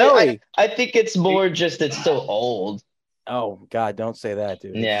 No, Joey. I think it's more just it's so old. Oh God, don't say that,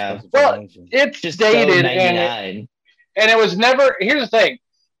 dude. Yeah. Well, it's just dated, and it was never. Here's the thing,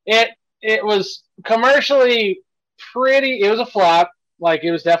 it was commercially pretty. It was a flop. Like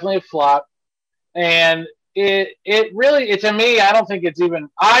it was definitely a flop, and it really. To me, I don't think it's even.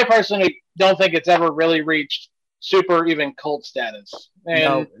 I personally don't think it's ever really reached super even cult status. And,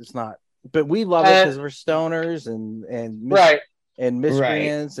 no, it's not. But we love it because we're stoners and right. and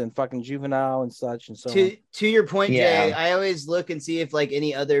Miscreants and fucking Juvenile and such and so on. To your point, Jay, I always look and see if like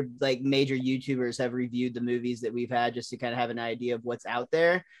any other like major YouTubers have reviewed the movies that we've had, just to kind of have an idea of what's out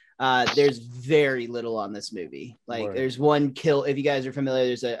there. There's very little on this movie. Like there's one kill. If you guys are familiar,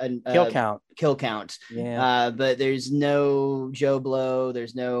 there's a kill count. Yeah. But there's no Joe Blow.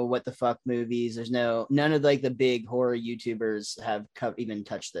 There's no what the fuck movies. There's none of like the big horror YouTubers have even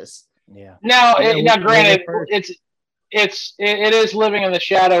touched this. Yeah. Now, granted, it is living in the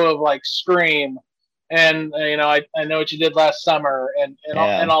shadow of like Scream, and I know what you did last summer, and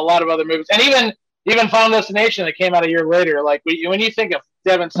a lot of other movies, and even Final Destination that came out a year later. Like when you think of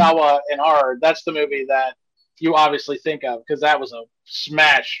Devon Sawa and Hard, that's the movie that you obviously think of because that was a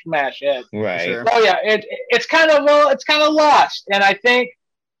smash hit. Right. Sure. Oh yeah, it's kind of lost, and I think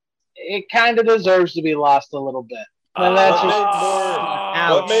it kind of deserves to be lost a little bit. What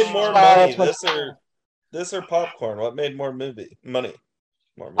made more money? This or Popcorn? What made more money?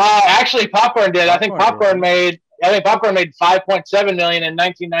 Actually, Popcorn did. I think Popcorn made $5.7 million in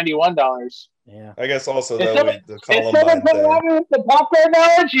 1991 dollars. Yeah. I guess also the Columbine thing. With the popcorn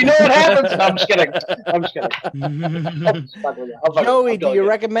knowledge, you know what happens. No, I'm just kidding. Joey, do you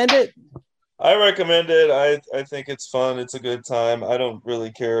recommend it? I recommend it. I think it's fun. It's a good time. I don't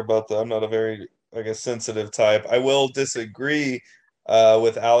really care about I'm not a very, I guess, sensitive type. I will disagree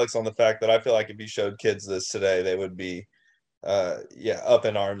with Alex on the fact that I feel like if you showed kids this today, they would be up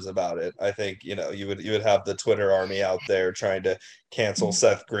in arms about it. I think you would have the Twitter army out there trying to cancel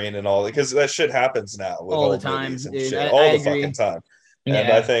Seth Green and all, because that shit happens now with all the time, dude. I agree. Fucking time.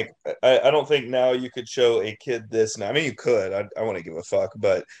 And I think I don't think now you could show a kid this now. I mean, you could. I want to give a fuck,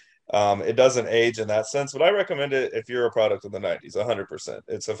 but it doesn't age in that sense. But I recommend it if you're a product of the 90s, 100%.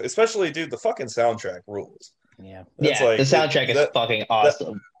 It's especially, dude, the fucking soundtrack rules. Yeah, like, the soundtrack is fucking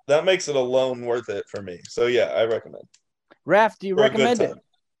awesome. That makes it alone worth it for me. So yeah, I recommend. Raph, do you recommend it?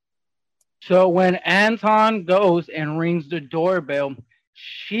 So when Anton goes and rings the doorbell,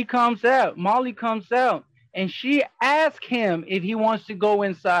 Molly comes out, and she asks him if he wants to go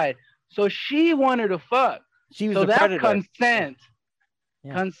inside. So she wanted to fuck. She was so a that's predator. Consent.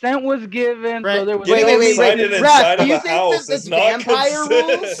 Yeah. Consent was given. Right. So there was wait. Raph, do you think that this vampire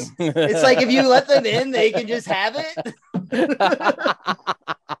rules? It's like if you let them in, they can just have it.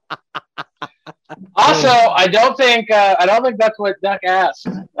 Also, I don't think that's what Duck asked.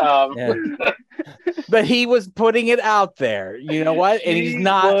 But he was putting it out there. You know what? And he's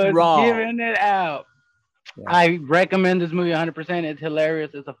not wrong. Giving it out. Yeah. I recommend this movie 100%. It's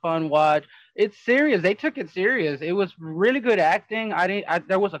hilarious. It's a fun watch. It's serious. They took it serious. It was really good acting.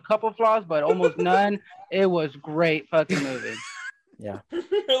 There was a couple flaws, but almost none. It was great fucking movie. Yeah.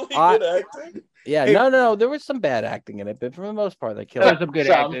 Really good acting? Yeah. No. There was some bad acting in it, but for the most part, they killed it. There was some good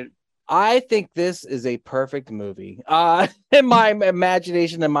acting. I think this is a perfect movie. In my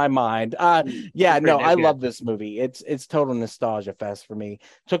imagination, in my mind. I love this movie. It's total nostalgia fest for me.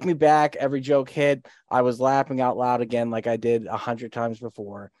 Took me back. Every joke hit. I was laughing out loud again, like I did 100 times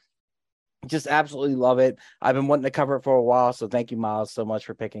before. Just absolutely love it. I've been wanting to cover it for a while, so thank you, Miles, so much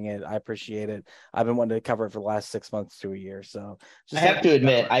for picking it. I appreciate it. I've been wanting to cover it for the last 6 months to a year. So I have to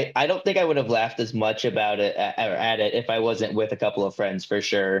admit, I don't think I would have laughed as much about it at it if I wasn't with a couple of friends, for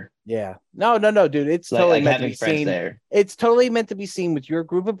sure. Yeah. No, dude. It's totally meant to be seen there. It's totally meant to be seen with your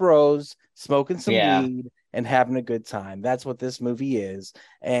group of bros smoking some weed and having a good time. That's what this movie is.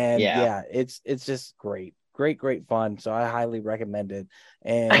 And it's just great. Great fun. So I highly recommend it.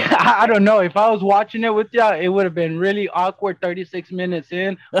 And I don't know, if I was watching it with y'all, it would have been really awkward 36 minutes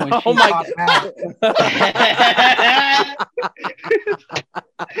in when she popped out.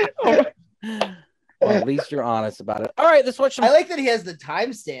 Well, at least you're honest about it. All right, let's watch some. I like that he has the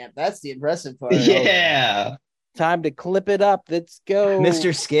timestamp. That's the impressive part. Yeah. Time to clip it up. Let's go.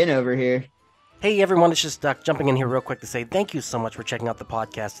 Mr. Skin over here. Hey everyone, it's just Duck jumping in here real quick to say thank you so much for checking out the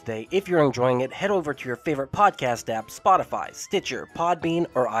podcast today. If you're enjoying it, head over to your favorite podcast app, Spotify, Stitcher, Podbean,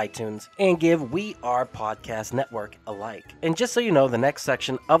 or iTunes, and give We Are Podcast Network a like. And just so you know, the next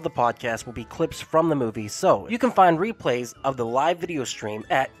section of the podcast will be clips from the movie, so you can find replays of the live video stream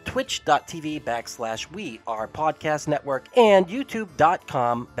at twitch.tv/We Are Podcast Network and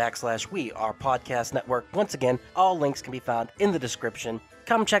youtube.com/We Are Podcast Network. Once again, all links can be found in the description.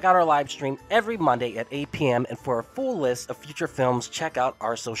 Come check out our live stream every Monday at 8 p.m. And for a full list of future films, check out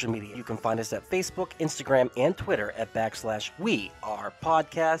our social media. You can find us at Facebook, Instagram, and Twitter at /We Are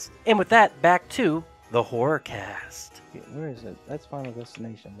Podcast. And with that, back to the Horrorcast. Where is it? That's Final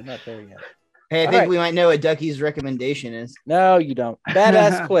Destination. We're not there yet. Hey, I think we might know what Ducky's recommendation is. No, you don't.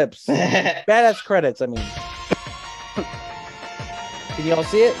 Badass clips. Badass credits, I mean. Can you all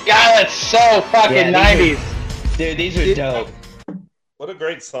see it? God, that's so fucking 90s. Dude, these are dope. What a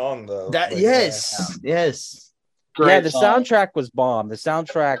great song, though. Yes. Great the song. Soundtrack was bomb. The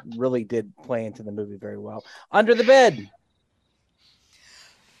soundtrack really did play into the movie very well. Under the Bed.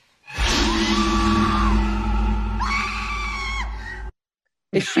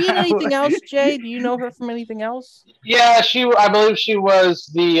 Is she in anything else, Jay? Do you know her from anything else? Yeah, I believe she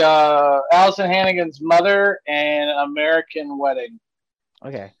was the Allison Hannigan's mother in American Wedding.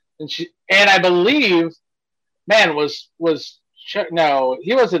 Okay. And I believe, no,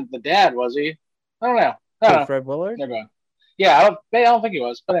 he wasn't the dad, was he? I don't know. Fred Willard? Yeah, I don't think he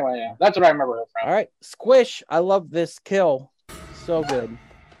was. But anyway, yeah, that's what I remember her from. All right, Squish. I love this kill. So good.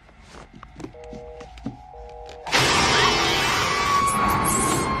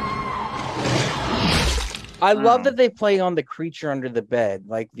 I love that they play on the creature under the bed,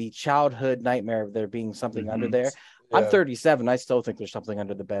 like the childhood nightmare of there being something under there. Yeah. I'm 37. I still think there's something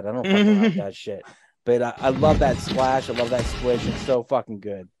under the bed. I don't fucking like that shit. But I love that splash. I love that squish. It's so fucking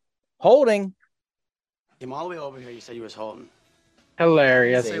good. Holding. Came all the way over here. You said you was holding.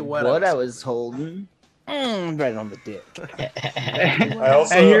 Hilarious. Say what I was holding. Right on the dick.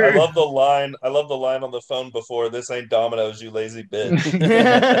 I love the line. I love the line on the phone before. This ain't Domino's, you lazy bitch.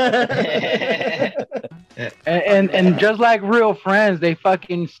 and just like real friends, they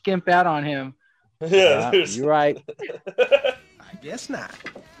fucking skimp out on him. Yeah, you're right. I guess not.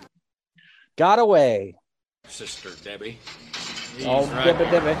 Got away. Sister Debbie. Oh, right.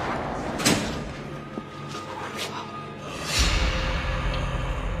 Debbie.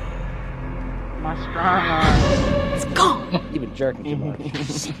 My strong arm. It's gone. You've been jerking too much.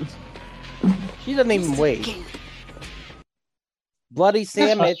 She doesn't even wait. Bloody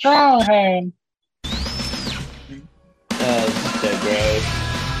sandwich. Strong hand. Gross.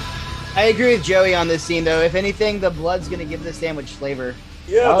 I agree with Joey on this scene, though. If anything, the blood's gonna give the sandwich flavor.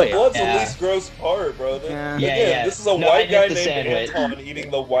 Yeah, the blood's the least gross part, bro. This is a white guy named Anton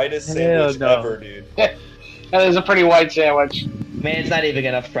eating the whitest sandwich ever, dude. That is a pretty white sandwich. Man's not even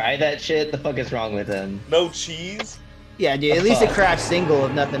gonna fry that shit. The fuck is wrong with him? No cheese? Yeah, dude. At least a Kraft single,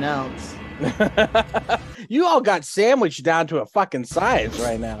 if nothing else. You all got sandwiched down to a fucking science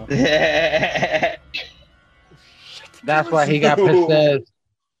right now. That's why he got possessed.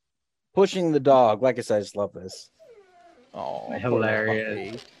 Pushing the dog. Like I said, I just love this. Oh,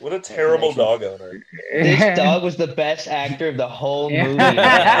 hilarious. What a terrible dog owner. This dog was the best actor of the whole movie,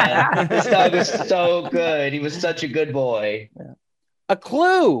 man. This dog was so good. He was such a good boy. Yeah. A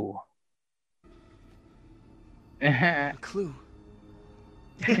clue. A clue.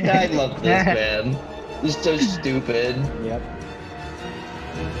 I love this, man. He's so stupid. Yep.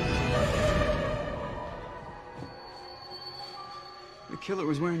 The killer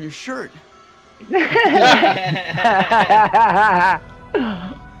was wearing your shirt.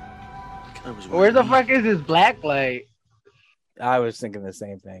 Where the fuck is his black light? I was thinking the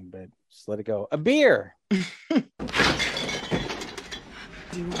same thing, but just let it go. A beer. Do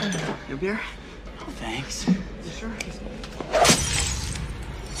you want a beer? Oh, thanks. You sure?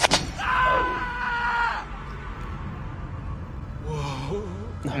 Whoa.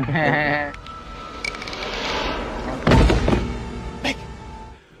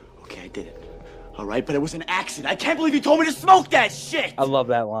 Okay, I did it. All right, but it was an accident. I can't believe you told me to smoke that shit. I love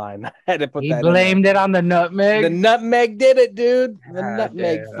that line. I had to put he that. He blamed it on the nutmeg. The nutmeg did it, dude. The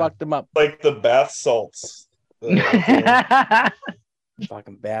nutmeg fucked him up. Like the bath salts.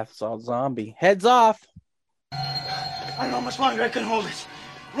 Fucking bath salt zombie. Heads off. I don't know how much longer I can hold it.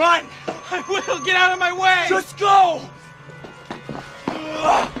 Run! I will. Get out of my way. Just go.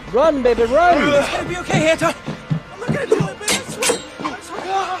 Run, baby, run. It's gonna be okay, Anton. I'm not gonna do it, man. I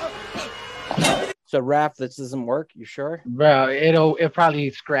swear. So, Raph, this doesn't work. You sure? Bro, it'll probably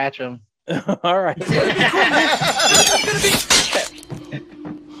scratch him. All right.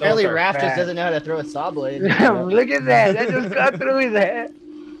 Apparently, Raph just doesn't know how to throw a saw blade. Look at that. That just got through his head.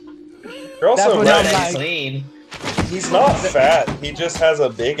 You're also right. Clean. He's not fat. He just has a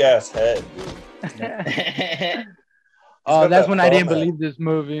big ass head. Oh, that's when I didn't believe this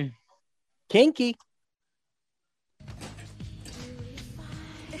movie. Kinky.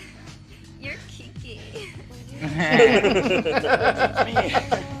 You're kinky.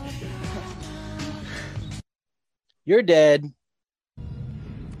 You're dead.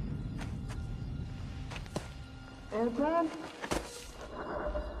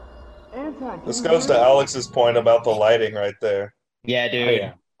 This goes to Alex's point about the lighting right there. Yeah, dude. Oh,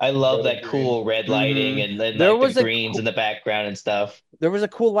 yeah. I love that cool red lighting and then like the greens in the background and stuff. There was a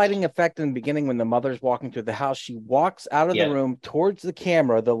cool lighting effect in the beginning when the mother's walking through the house. She walks out of the room towards the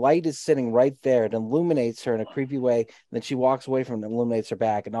camera. The light is sitting right there. It illuminates her in a creepy way. And then she walks away from it and illuminates her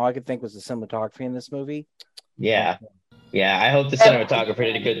back. And all I could think was the cinematography in this movie. Yeah. Yeah, I hope the cinematographer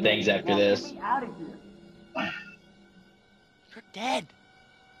did good things after this. Out of here. You're dead.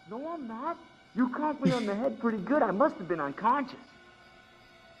 No, I'm not. You conked me on the head pretty good. I must have been unconscious.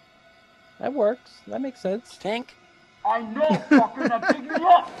 That works. That makes sense. Tank? I know, fucker. Now pick me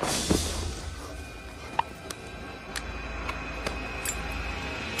up.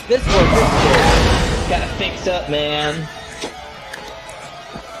 This works. Gotta fix up, man.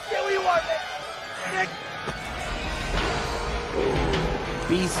 Get where you are, man.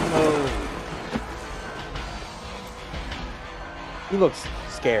 Beast mode. He looks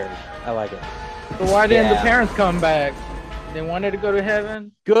scared. I like it. So why didn't the parents come back? They wanted to go to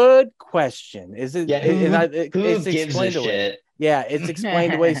heaven? Good question. Is it? Yeah, who it's gives a explained away. shit? Yeah, it's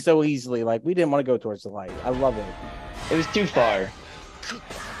explained away so easily. Like, we didn't want to go towards the light. I love it. It was too far.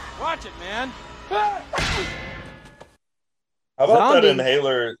 Watch it, man. How about Zombies.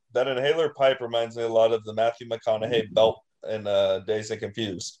 that inhaler pipe reminds me a lot of the Matthew McConaughey belt in Dazed and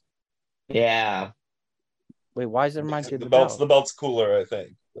Confused. Yeah. Wait, why does it remind you of The the belt's belt? the belt's cooler, I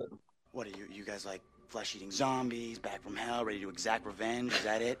think. But What are you guys like flesh-eating zombies, back from hell, ready to exact revenge? Is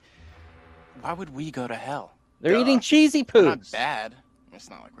that it? Why would we go to hell? They're eating cheesy We're not poops. bad. It's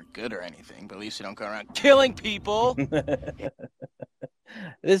not like we're good or anything, but at least we don't go around killing people.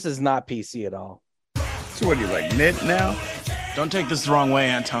 This is not PC at all. So what, do you like knit now? Don't take this the wrong way,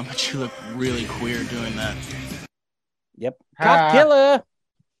 Anton, but you look really queer doing that. Yep. Cop killer.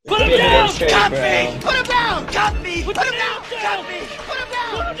 Put him down! Straight, Cut bro. me! Put him down! Cut me! Put him down! Cut me! Put him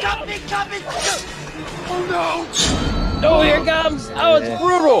down! Cut me! Cut me! Oh no! Oh, here it comes. Oh, it's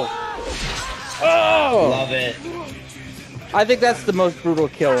brutal. Oh, Love it. I think that's the most brutal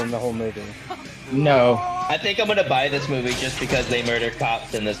kill in the whole movie. No. I think I'm gonna buy this movie just because they murder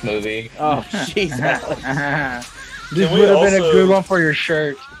cops in this movie. Oh, Jesus. This would have been a good one for your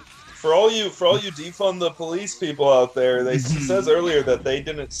shirt. For all you defund the police people out there, they says earlier that they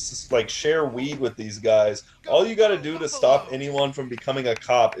didn't like share weed with these guys. All you got to do to stop anyone from becoming a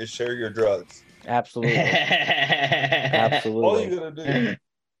cop is share your drugs. Absolutely. Absolutely. All you gotta do.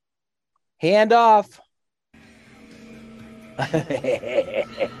 Hand off.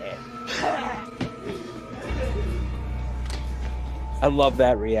 I love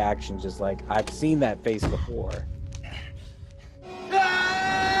that reaction. Just like, I've seen that face before.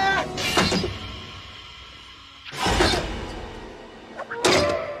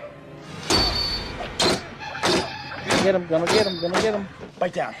 Get him, gonna get him, gonna get him.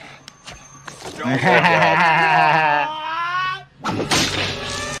 Bite down.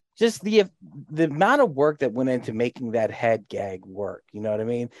 Just the amount of work that went into making that head gag work. You know what I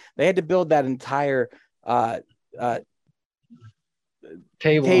mean? They had to build that entire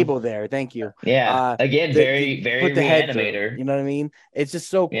table there. Thank you. Yeah. Again, very put the head through, Reanimator. you know what I mean? It's just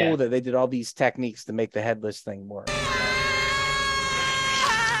so cool Yeah. that they did all these techniques to make the headless thing work.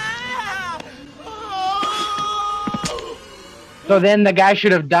 So then the guy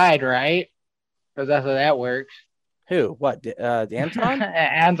should have died, right? Because that's how that works. Who? What? Anton?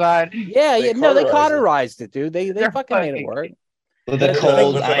 Anton. Yeah, They yeah. No, they cauterized cauterized it, dude. They They're fucking made it fucking- work. With a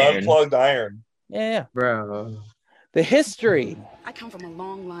cold With an iron. unplugged iron. Yeah. Bro. The history. I come from a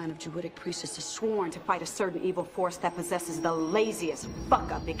long line of Druidic priestesses sworn to fight a certain evil force that possesses the laziest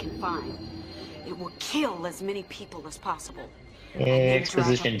fuck-up it can find. It will kill as many people as possible.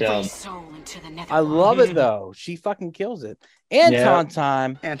 Exposition dumb. I love it though. She fucking kills it. Anton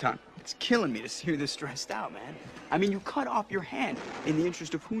time. Anton, it's killing me to see you this stressed out, man. I mean, you cut off your hand in the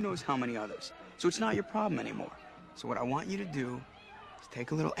interest of who knows how many others. So it's not your problem anymore. So what I want you to do is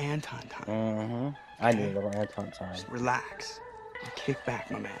take a little Anton time. Mm-hmm. I need a little Anton time. Just relax and kick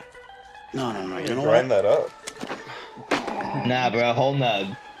back, my man. No. You know grind that up. Nah, bro, whole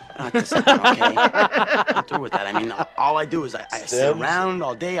nug. Not this time, okay? I'm through with that. I mean, all I do is I sit around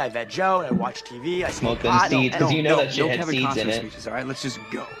all day, I veg out, I watch TV, I Smoke smoke them pot. seeds, 'cause you know that shit no had Kevin seeds in Costner it. speeches, all right? Let's just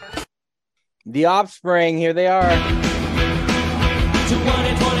go. The Offspring, here they are.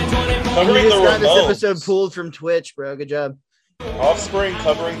 Covering You the just got this Ramones. episode pulled from Twitch, bro. Good job. Offspring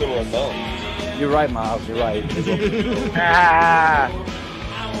covering the Ramones. You're right, Miles. You're right.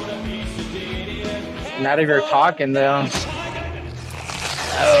 Not if you're talking though. Nice.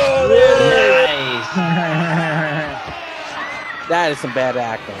 That is some bad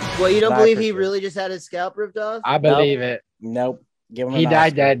acting. Well, you don't Not believe for he sure. really just had his scalp ripped off? I believe it. Nope. Give him He an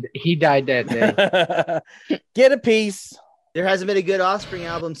died Oscar. that. He died that day. Get a piece. There hasn't been a good Offspring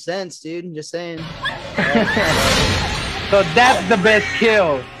album since, dude. I'm just saying. So that's the best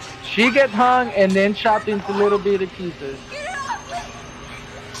kill. She gets hung and then chopped into little bitty pieces.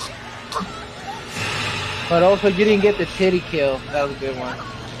 But also, you didn't get the titty kill. That was a good one.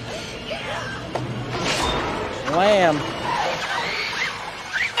 Wham.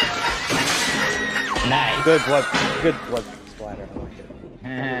 Nice. Good blood splatter. I like it.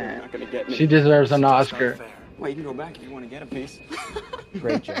 Not gonna get me. She deserves an Oscar. Well, you can go back if you want to get a piece.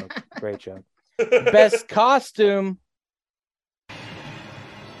 Great joke. Great joke. Best costume.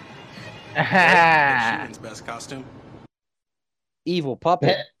 Best costume. Evil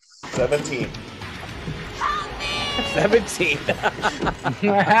puppet. 17. 17.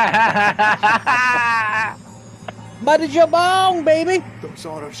 But it's your bong, baby. Those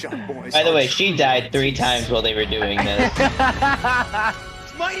auto shop boys. By the way, she died 3 times while they were doing this.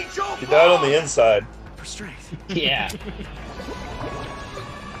 Mighty Joe. She died on the inside. For strength. Yeah.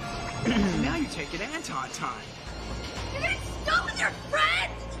 Now you're taking Anton time. You're gonna stop with your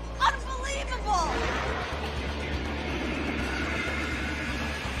friends? Unbelievable!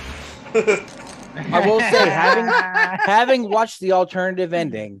 I will say, having watched the alternative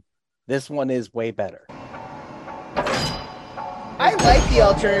ending, this one is way better. I like the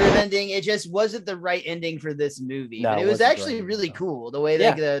alternative ending. It just wasn't the right ending for this movie. No, but it was actually really cool. The way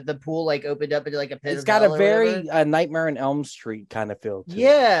like the pool like opened up into like a pit. It's got a very Nightmare on Elm Street kind of feel to it.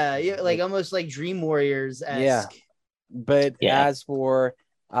 Yeah, like almost like Dream Warriors-esque. Yeah. But as for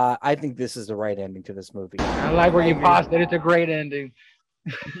I think this is the right ending to this movie. I like where you paused it. It's a great ending.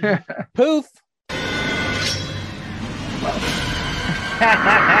 Poof.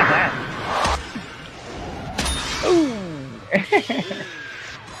 Ooh.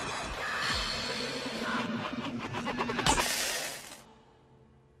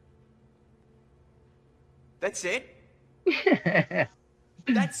 That's it?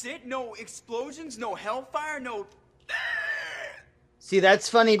 That's it? No explosions, no hellfire, no... See, that's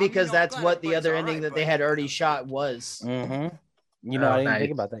funny because that's what the other ending that they had already shot was. Mm-hmm. You know, I didn't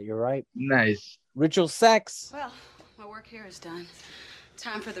think about that. You're right. Nice. Ritual sex. Well, my work here is done.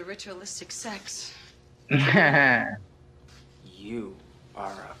 Time for the ritualistic sex. You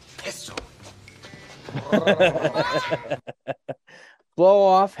are a pistol. Blow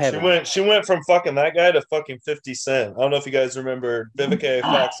off heaven. She went from fucking that guy to fucking 50 Cent. I don't know if you guys remember Vivica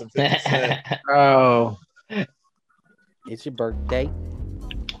Fox and 50 Cent. Oh. It's your birthday.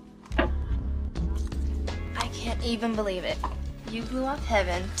 I can't even believe it. You blew off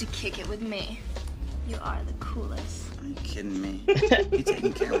heaven to kick it with me. You are the coolest. Are you kidding me? You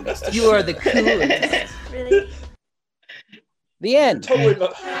taking care of this? You are the coolest. Really? The end. You're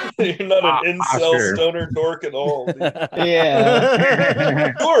not an incel stoner dork at all.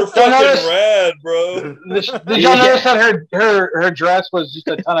 Yeah. You're fucking rad, bro. Did y'all notice that her dress was just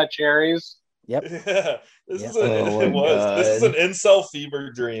a ton of cherries? Yep. Yeah. This is an incel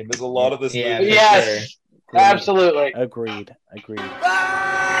fever dream. There's a lot of this movie. Yes. Sure. Absolutely. Agreed.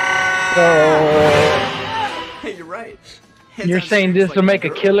 Hey, you're right. You're saying this to make a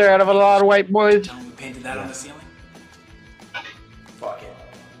killer out of a lot of white boys? We painted that on the ceiling? Fuck it.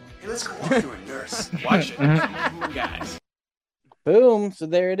 Hey, let's go walk through a nurse. Watch it. Guys. Boom. So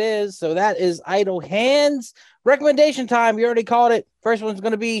there it is. So that is Idle Hands. Recommendation time. You already called it. First one's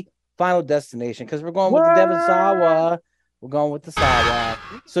going to be Final Destination because we're going with the Devon Sawa. We're going with the Sawa.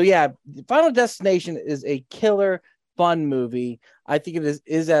 So yeah, Final Destination is a killer, fun movie. I think it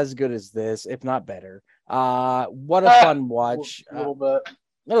is as good as this, if not better. What a fun watch. A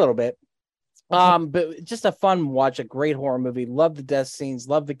little bit. But just a fun watch, a great horror movie. Love the death scenes,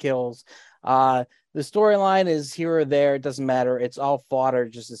 love the kills. The storyline is here or there, it doesn't matter. It's all fodder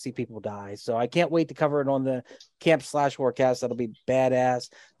just to see people die. So I can't wait to cover it on the Camp/Horrorcast. That'll be badass.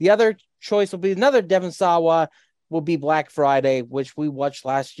 The other choice will be another Devon Sawa. Will be Black Friday, which we watched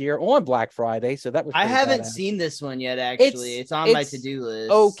last year on Black Friday. So that was I haven't seen this one yet. Actually, it's on my to-do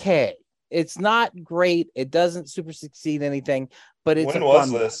list. Okay, it's not great. It doesn't super succeed anything, but it's when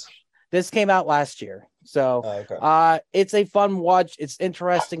was this? This came out last year. So it's a fun watch. It's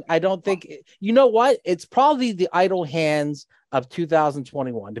interesting. I don't think you know what? It's probably the Idle Hands of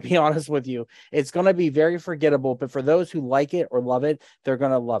 2021, to be honest with you. It's going to be very forgettable, but for those who like it or love it, they're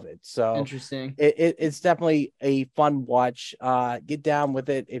going to love it. So interesting. It's definitely a fun watch. Get down with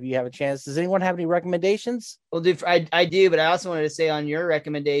it if you have a chance. Does anyone have any recommendations? Well, I do, but I also wanted to say on your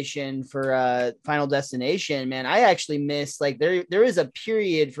recommendation for Final Destination, man, I actually missed like there was a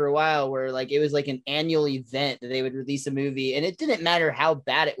period for a while where like it was like an annual event that they would release a movie, and it didn't matter how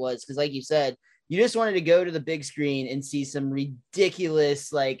bad it was because, like you said, you just wanted to go to the big screen and see some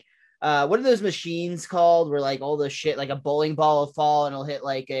ridiculous like what are those machines called? Where like all the shit like a bowling ball will fall and it'll hit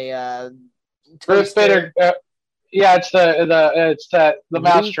like a Bruce Bader. Yeah, it's the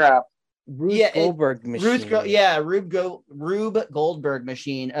mousetrap. Rube Goldberg machine. Rube Goldberg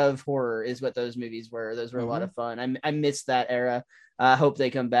machine of horror is what those movies were. Those were a lot of fun. I missed that era. Hope they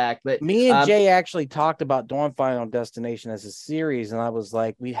come back. But me and Jay actually talked about doing Final Destination as a series, and I was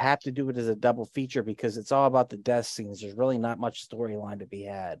like, we have to do it as a double feature because it's all about the death scenes. There's really not much storyline to be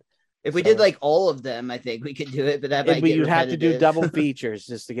had. If we did like all of them, I think we could do it, but that might get you'd have to do double features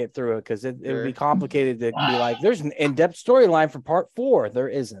just to get through it because it would be complicated to be like, there's an in-depth storyline for part 4. There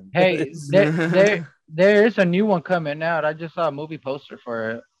isn't. Hey, there is a new one coming out. I just saw a movie poster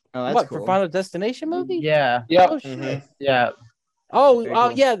for it. Oh, that's what, cool. for Final Destination movie? Yeah. Yeah. Oh, shit. Yeah. Oh,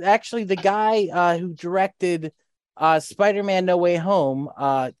 yeah. Actually, the guy who directed Spider-Man No Way Home,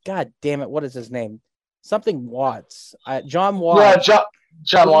 God damn it, what is his name? Something Watts. John Watts. Yeah,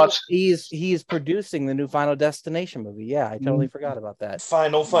 John Watts. He is producing the new Final Destination movie. Yeah, I totally forgot about that.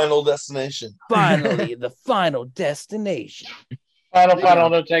 Final Destination. Finally, the Final Destination. Final,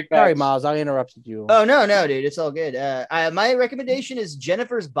 no take back. Sorry, Miles, I interrupted you. Oh, no, dude, it's all good. My recommendation is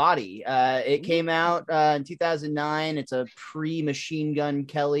Jennifer's Body. It came out in 2009. It's a pre-Machine Gun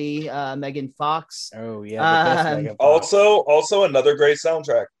Kelly, Megan Fox. Oh, yeah. Megan Fox. Also another great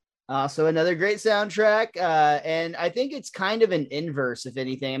soundtrack. So another great soundtrack, and I think it's kind of an inverse, if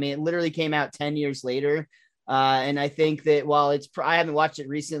anything. I mean, it literally came out 10 years later, and I think that while I haven't watched it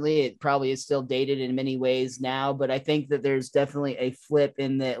recently, it probably is still dated in many ways now, but I think that there's definitely a flip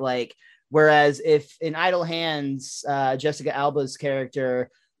in that, like, whereas if in Idle Hands, Jessica Alba's character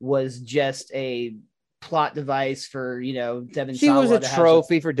was just a plot device for, Devon Sawa. She was a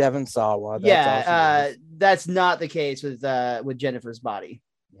trophy for Devon Sawa. That's not the case with Jennifer's Body.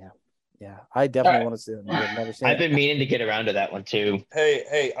 Yeah, I definitely want to see it. I've never seen I've been meaning to get around to that one too.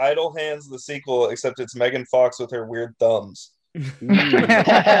 Hey, Idle Hands, the sequel, except it's Megan Fox with her weird thumbs. It's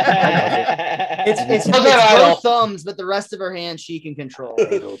both thumbs, but the rest of her hands she can control.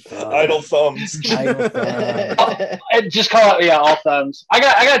 Idle thumbs. Just call it all thumbs. I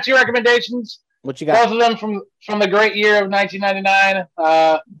got 2 recommendations. What you got? Both of them from the great year of 1999.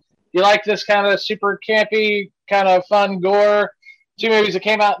 You like this kind of super campy, kind of fun gore? 2 movies that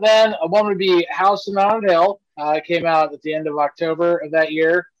came out then. One would be House on Haunted Hill. It came out at the end of October of that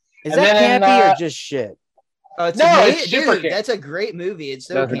year. Is that campy or just shit? It's super campy. That's a great movie. It's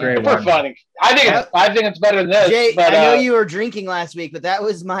so super funny. I think it's better than this. Jay, but, I know you were drinking last week, but that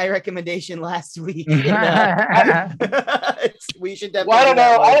was my recommendation last week. We should definitely. Well, I don't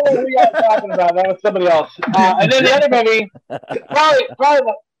know who you guys are talking about. That was somebody else. And then the other movie, probably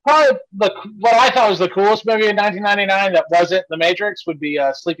what I thought was the coolest movie in 1999 that wasn't The Matrix would be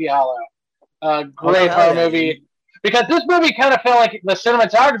Sleepy Hollow. Great horror movie. Because this movie kind of felt like the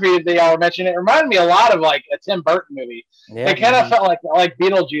cinematography that y'all were mentioning. It reminded me a lot of like a Tim Burton movie. Yeah, it kind of felt like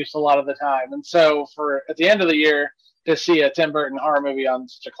Beetlejuice a lot of the time. And so at the end of the year to see a Tim Burton horror movie on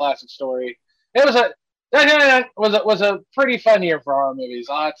such a classic story, it was a pretty fun year for horror movies.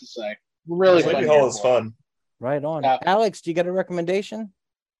 I have to say, really fun. Sleepy Hollow is fun. Right on. Alex, do you got a recommendation?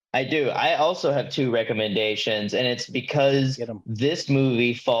 I do. I also have 2 recommendations, and it's because this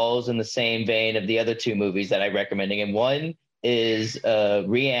movie falls in the same vein of the other 2 movies that I'm recommending. And one is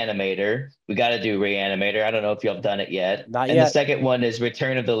Reanimator. We got to do Reanimator. I don't know if y'all have done it yet. Not and yet. The second one is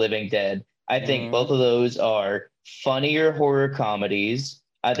Return of the Living Dead. I think both of those are funnier horror comedies.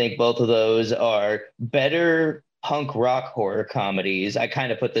 I think both of those are better punk rock horror comedies. I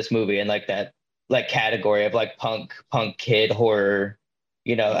kind of put this movie in like that category of like punk kid horror.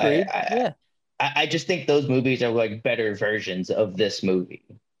 I just think those movies are like better versions of this movie.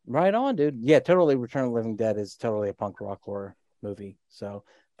 Right on, dude. Yeah, totally. Return of the Living Dead is totally a punk rock horror movie. So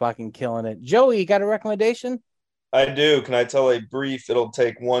fucking killing it. Joey, you got a recommendation? I do. Can I tell a brief, it'll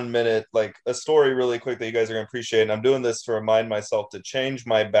take 1 minute, like a story really quick that you guys are going to appreciate. And I'm doing this to remind myself to change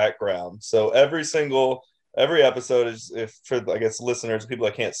my background. So every episode is, if for, I guess, listeners, people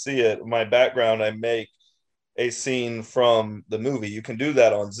that can't see it, my background, I make a scene from the movie. You can do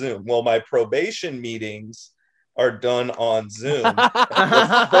that on Zoom. Well, my probation meetings are done on Zoom. The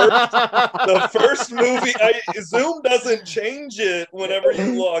first movie, Zoom doesn't change it whenever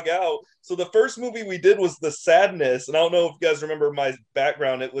you log out. So the first movie we did was The Sadness, and I don't know if you guys remember my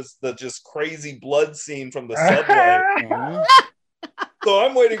background. It was the just crazy blood scene from the subway. So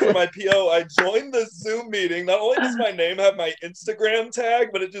I'm waiting for my PO. I joined the Zoom meeting. Not only does my name have my Instagram tag,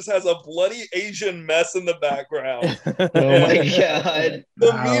 but it just has a bloody Asian mess in the background. Oh my God.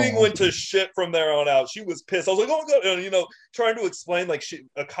 The meeting went to shit from there on out. She was pissed. I was like, oh God. And, trying to explain like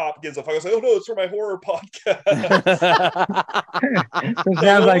a cop gives a fuck. I was like, oh no, it's for my horror podcast. It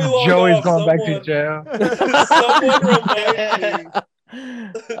sounds like Joey's going back to jail. Someone remind me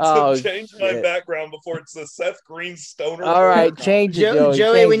to change my background before it's the Seth Green stoner. All right, change it, Joey.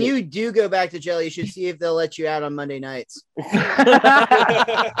 Joey, when you do go back to jail, you should see if they'll let you out on Monday nights.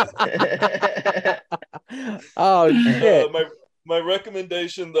 Oh shit! My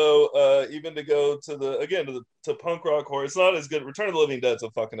recommendation, though, even to go to to punk rock horror, it's not as good. Return of the Living Dead's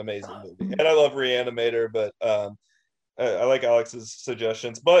a fucking amazing movie, and I love Reanimator, but I like Alex's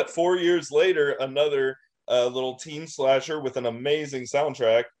suggestions. But 4 years later, another little teen slasher with an amazing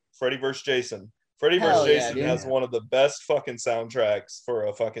soundtrack, Freddy vs. Jason. Freddy vs. Jason has one of the best fucking soundtracks for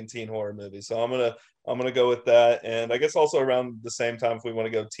a fucking teen horror movie. So I'm gonna go with that. And I guess also around the same time, if we want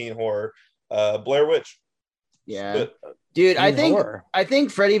to go teen horror, Blair Witch. Yeah. Dude, I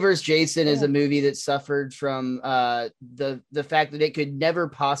think Freddy vs. Jason is a movie that suffered from the fact that it could never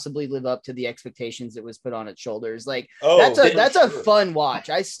possibly live up to the expectations that was put on its shoulders. Like that's a fun watch.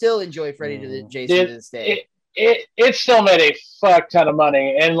 I still enjoy Freddy to Jason to this day. It still made a fuck ton of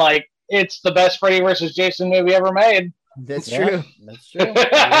money, and like it's the best Freddy vs. Jason movie ever made. That's true. That's true. You're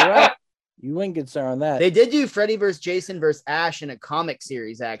right. You wouldn't get star on that. They did do Freddy vs. Jason vs. Ash in a comic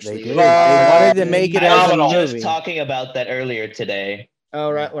series, actually. They wanted to make it as a movie. I was talking about that earlier today. Oh,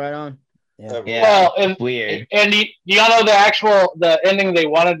 right on. Yeah. Well, and, weird. And you all know the ending they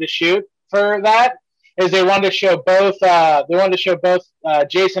wanted to shoot for that is they wanted to show both.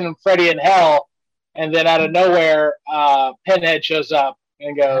 Jason and Freddy in hell, and then out of nowhere, Pinhead shows up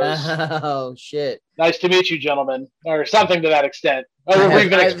and goes, "Oh shit! Nice to meet you, gentlemen," or something to that extent. We've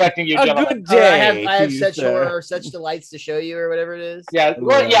been expecting you, gentlemen. Good day. I have such delights to show you, or whatever it is. Yeah,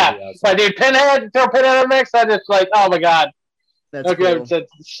 well, yeah. But dude, Pinhead, throw Pinhead in the mix. I just like, oh my god, that's cool.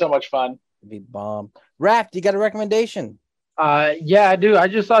 It's so much fun. It'd be bomb. Raft, you got a recommendation? Yeah, I do. I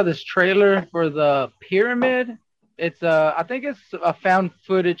just saw this trailer for The Pyramid. It's I think it's a found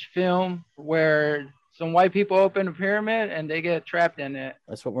footage film where some white people open a pyramid and they get trapped in it.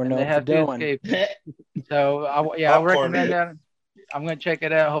 That's what we're known for doing. So I recommend that. I'm gonna check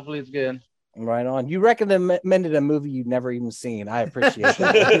it out. Hopefully it's good. Right on. You recommended a movie you've never even seen. I appreciate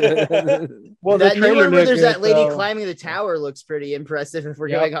that. Well, that trailer where there's that lady climbing the tower looks pretty impressive if we're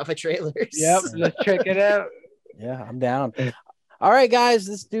going off of trailers. Yep, let's check it out. Yeah, I'm down. All right, guys,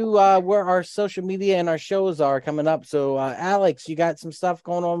 let's do where our social media and our shows are coming up. So, Alex, you got some stuff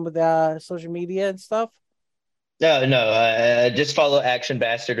going on with social media and stuff? No. Just follow Action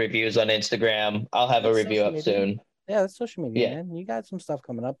Bastard Reviews on Instagram. I'll have a review up soon. Yeah, that's social media, man. You got some stuff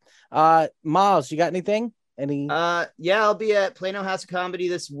coming up. Miles, you got anything? Yeah, I'll be at Plano House of Comedy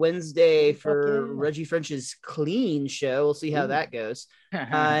this Wednesday for Reggie French's Clean show. We'll see how that goes.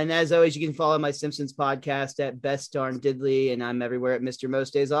 And as always, you can follow my Simpsons podcast at Best Darn Diddley, and I'm everywhere at Mr.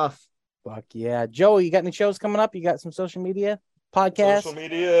 Most Days Off. Fuck yeah. Joey, you got any shows coming up? You got some social media? Podcast? Social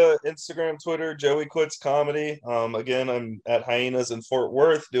media, Instagram, Twitter, Joey Quits Comedy. Again, I'm at Hyenas in Fort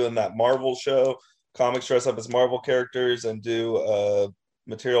Worth doing that Marvel show. Comics dress up as Marvel characters and do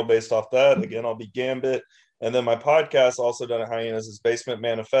material based off that. Again, I'll be Gambit. And then my podcast, also done at Hyenas, is Basement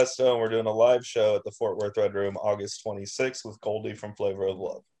Manifesto. And we're doing a live show at the Fort Worth Red Room August 26th with Goldie from Flavor of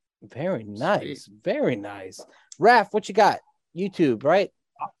Love. Very nice. Very nice. Raph, what you got? YouTube, right?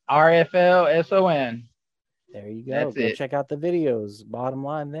 RFLSON. There you go. Go check out the videos. Bottom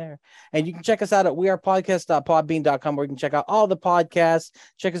line there. And you can check us out at wearepodcast.podbean.com, where you can check out all the podcasts.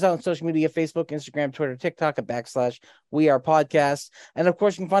 Check us out on social media, Facebook, Instagram, Twitter, TikTok at /WeArePodcast. And of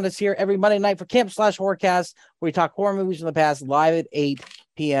course, you can find us here every Monday night for Camp/Horrorcast, where we talk horror movies from the past live at 8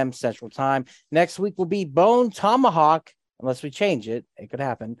 p.m. Central Time. Next week will be Bone Tomahawk, unless we change it. It could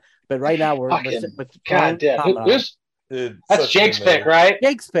happen. But right now we're with God damn. That's Jake's pick, right?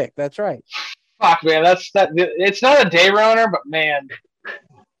 Jake's pick. That's right. Fuck, man, it's not a day runner, but man,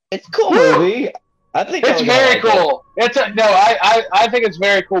 it's a cool movie. I think it's very cool. I think it's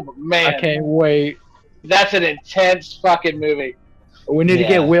very cool, but man, I can't wait. That's an intense fucking movie. We need to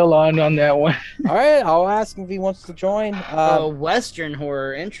get Will on that one. All right, I'll ask him if he wants to join. Western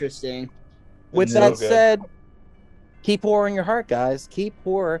horror, interesting. With that said, keep horror in your heart, guys. Keep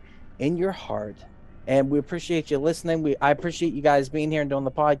horror in your heart. And we appreciate you listening. I appreciate you guys being here and doing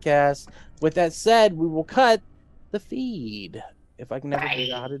the podcast. With that said, we will cut the feed. If I can never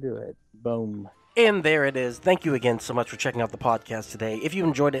figure out how to do it. Boom. And there it is. Thank you again so much for checking out the podcast today. If you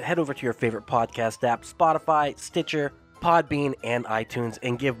enjoyed it, head over to your favorite podcast app, Spotify, Stitcher, Podbean, and iTunes,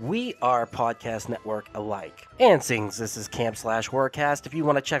 and give We Are Podcast Network a like. And since this is Camp/Horrorcast, if you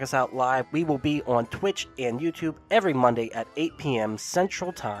want to check us out live, we will be on Twitch and YouTube every Monday at 8 p.m.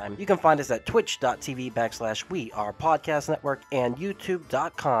 Central Time. You can find us at twitch.tv /We Are Podcast Network and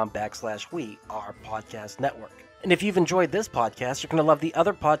youtube.com /We Are Podcast Network. And if you've enjoyed this podcast, you're going to love the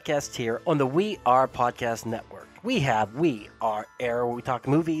other podcasts here on the We Are Podcast Network. We have We Are Air, where we talk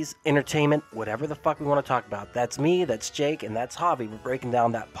movies, entertainment, whatever the fuck we want to talk about. That's me, that's Jake, and that's Javi. We're breaking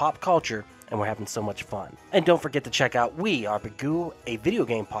down that pop culture and we're having so much fun. And don't forget to check out We Are Bagoo, a video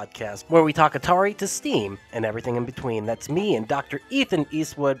game podcast where we talk Atari to Steam and everything in between. That's me and Dr. Ethan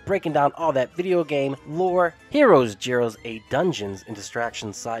Eastwood breaking down all that video game lore, heroes, Gyros, a dungeons and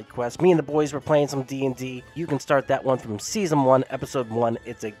distractions side quest. Me and the boys were playing some D&D. You can start that one from Season 1, Episode 1.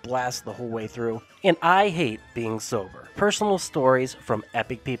 It's a blast the whole way through. And I Hate Being Sober. Personal stories from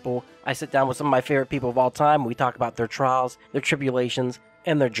epic people. I sit down with some of my favorite people of all time. We talk about their trials, their tribulations,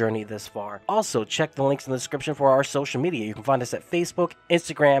 and their journey this far. Also, check the links in the description for our social media. You can find us at Facebook,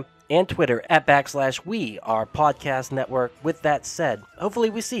 Instagram, and Twitter at /We Are Podcast Network. With that said, hopefully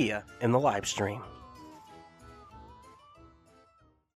we see you in the live stream.